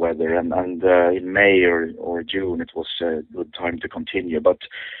because of the weather, and in May or June it was a good time to continue. But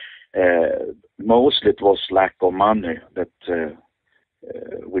mostly it was lack of money that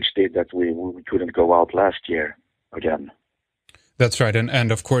which did that we couldn't go out last year again. That's right,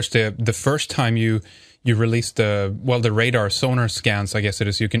 and of course the first time you released the radar sonar scans, I guess it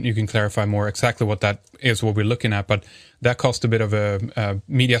is. You can clarify more exactly what that is, what we're looking at, but that caused a bit of a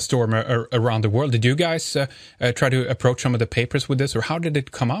media storm around the world. Did you guys try to approach some of the papers with this, or how did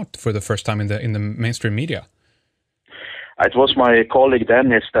it come out for the first time in the mainstream media? It was my colleague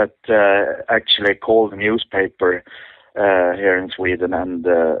Dennis that actually called the newspaper here in Sweden and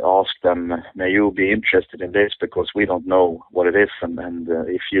asked them, may you be interested in this, because we don't know what it is, and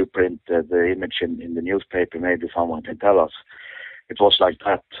if you print the image in the newspaper, maybe someone can tell us. It was like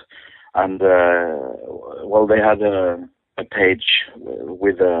that. And well, they had a page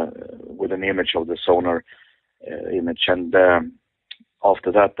with an image of the sonar image, and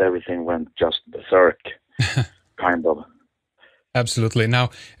after that everything went just berserk, kind of. Absolutely. Now,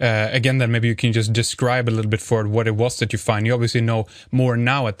 again, then maybe you can just describe a little bit for what it was that you find. You obviously know more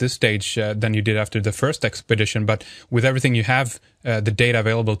now at this stage than you did after the first expedition, but with everything you have, the data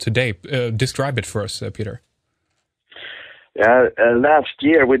available today, describe it for us, Peter. Yeah, last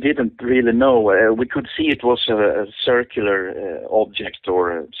year we didn't really know. We could see it was a circular object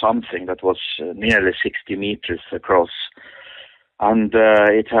or something that was nearly 60 meters across, and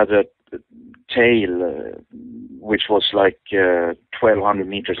it had a tail which was like 1,200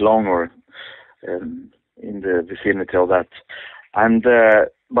 meters long, or in the vicinity of that. And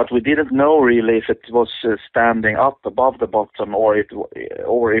but we didn't know really if it was standing up above the bottom or if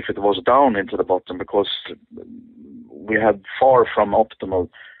it was down into the bottom, because we had far from optimal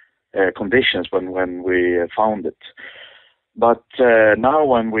conditions when we found it. But now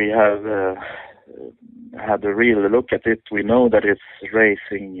when we have had a real look at it, we know that it's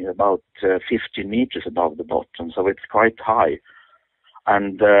racing about 15 meters above the bottom, so it's quite high.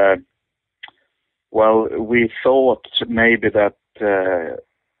 And well, we thought maybe that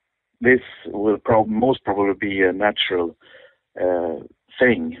this will most probably be a natural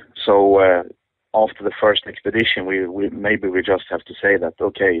thing. So after the first expedition, we just have to say that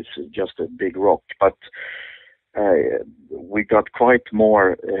okay, it's just a big rock, but we got quite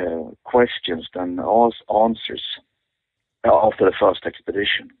more questions than answers after the first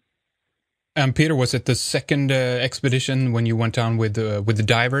expedition. And Peter, was it the second expedition when you went down with the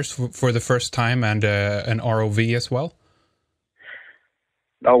divers for the first time, and an ROV as well?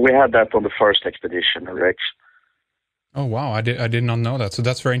 No, we had that on the first expedition, Rex. Oh wow, I did not know that. So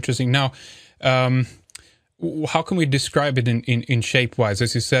that's very interesting. Now, how can we describe it in shape-wise?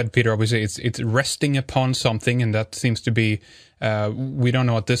 As you said, Peter, obviously it's resting upon something, and that seems to be, we don't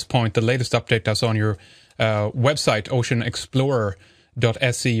know at this point. The latest update that's on your website,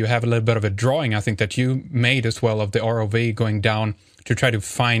 oceanexplorer.se, you have a little bit of a drawing, I think, that you made as well of the ROV going down to try to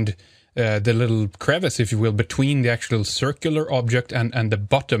find the little crevice, if you will, between the actual circular object and the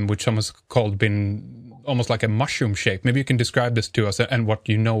bottom, which someone's called been almost like a mushroom shape. Maybe you can describe this to us and what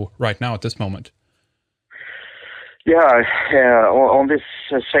you know right now at this moment. Yeah, on this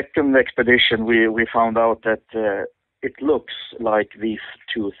second expedition, we found out that it looks like these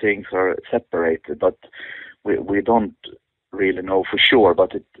two things are separated, but we don't really know for sure,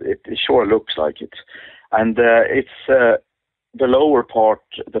 but it sure looks like it. And it's the lower part,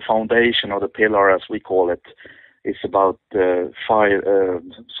 the foundation or the pillar, as we call it, is about 7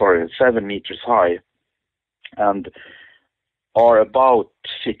 meters high, and are about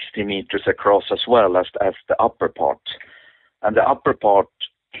 60 meters across as well as the upper part. And the upper part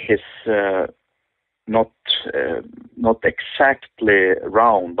is not exactly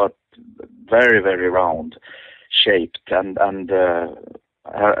round, but very, very round shaped, and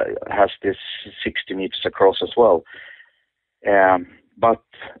has this 60 meters across as well. But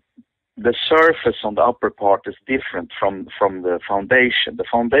the surface on the upper part is different from the foundation. The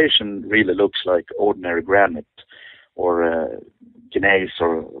foundation really looks like ordinary granite, or gneiss,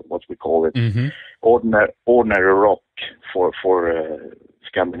 or what we call it, ordinary rock for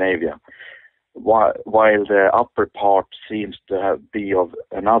Scandinavia, while the upper part seems to be of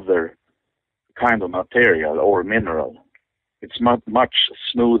another kind of material or mineral. It's much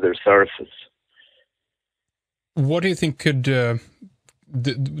smoother surface. What do you think could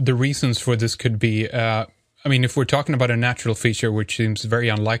the reasons for this could be? I mean, if we're talking about a natural feature, which seems very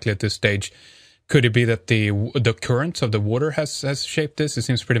unlikely at this stage, Could it be that the currents of the water has shaped this? It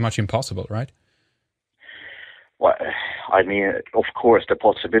seems pretty much impossible, right? Well, I mean, of course, the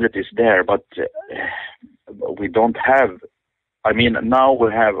possibility is there, but we don't have. I mean, now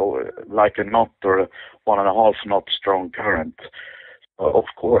we have like a knot or 1.5 knot strong current. Of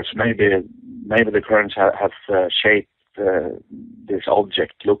course, maybe the currents have shaped this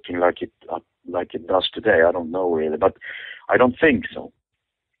object looking like it does today. I don't know really, but I don't think so.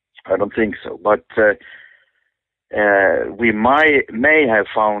 But we may have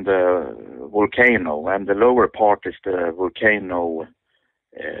found a volcano, and the lower part is the volcano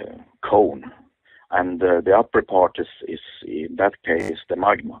cone, and the upper part is in that case the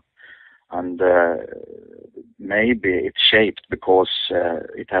magma, and maybe it's shaped because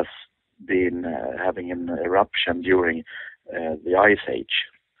it has been having an eruption during the ice age.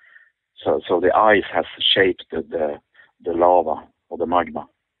 So the ice has shaped the lava or the magma.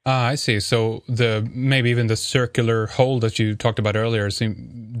 Ah, I see. So maybe even the circular hole that you talked about earlier,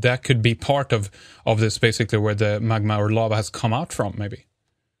 that could be part of this, basically, where the magma or lava has come out from, maybe.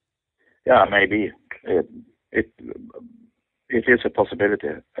 Yeah, maybe it is a possibility,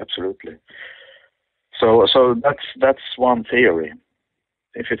 absolutely. So that's one theory.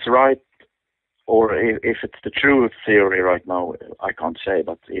 If it's right or if it's the true theory right now, I can't say,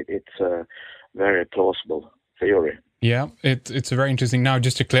 but it's a very plausible theory. Yeah, it's very interesting. Now,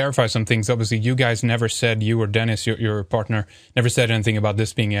 just to clarify some things, obviously you guys never said, you or Dennis, your partner, never said anything about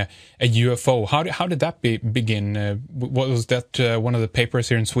this being a UFO. How did that begin? What was that one of the papers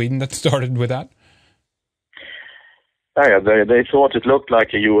here in Sweden that started with that? Yeah, they thought it looked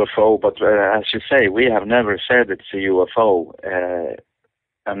like a UFO, but as you say, we have never said it's a UFO.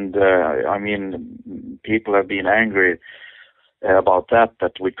 And I mean, people have been angry about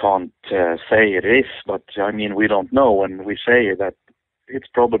that we can't say it is, but I mean, we don't know when we say that it's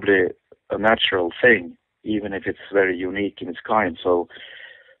probably a natural thing, even if it's very unique in its kind. So,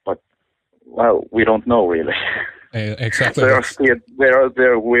 but, well, we don't know really. Exactly.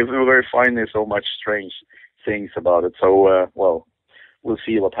 We're finding so much strange things about it. So, well, we'll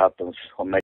see what happens on next.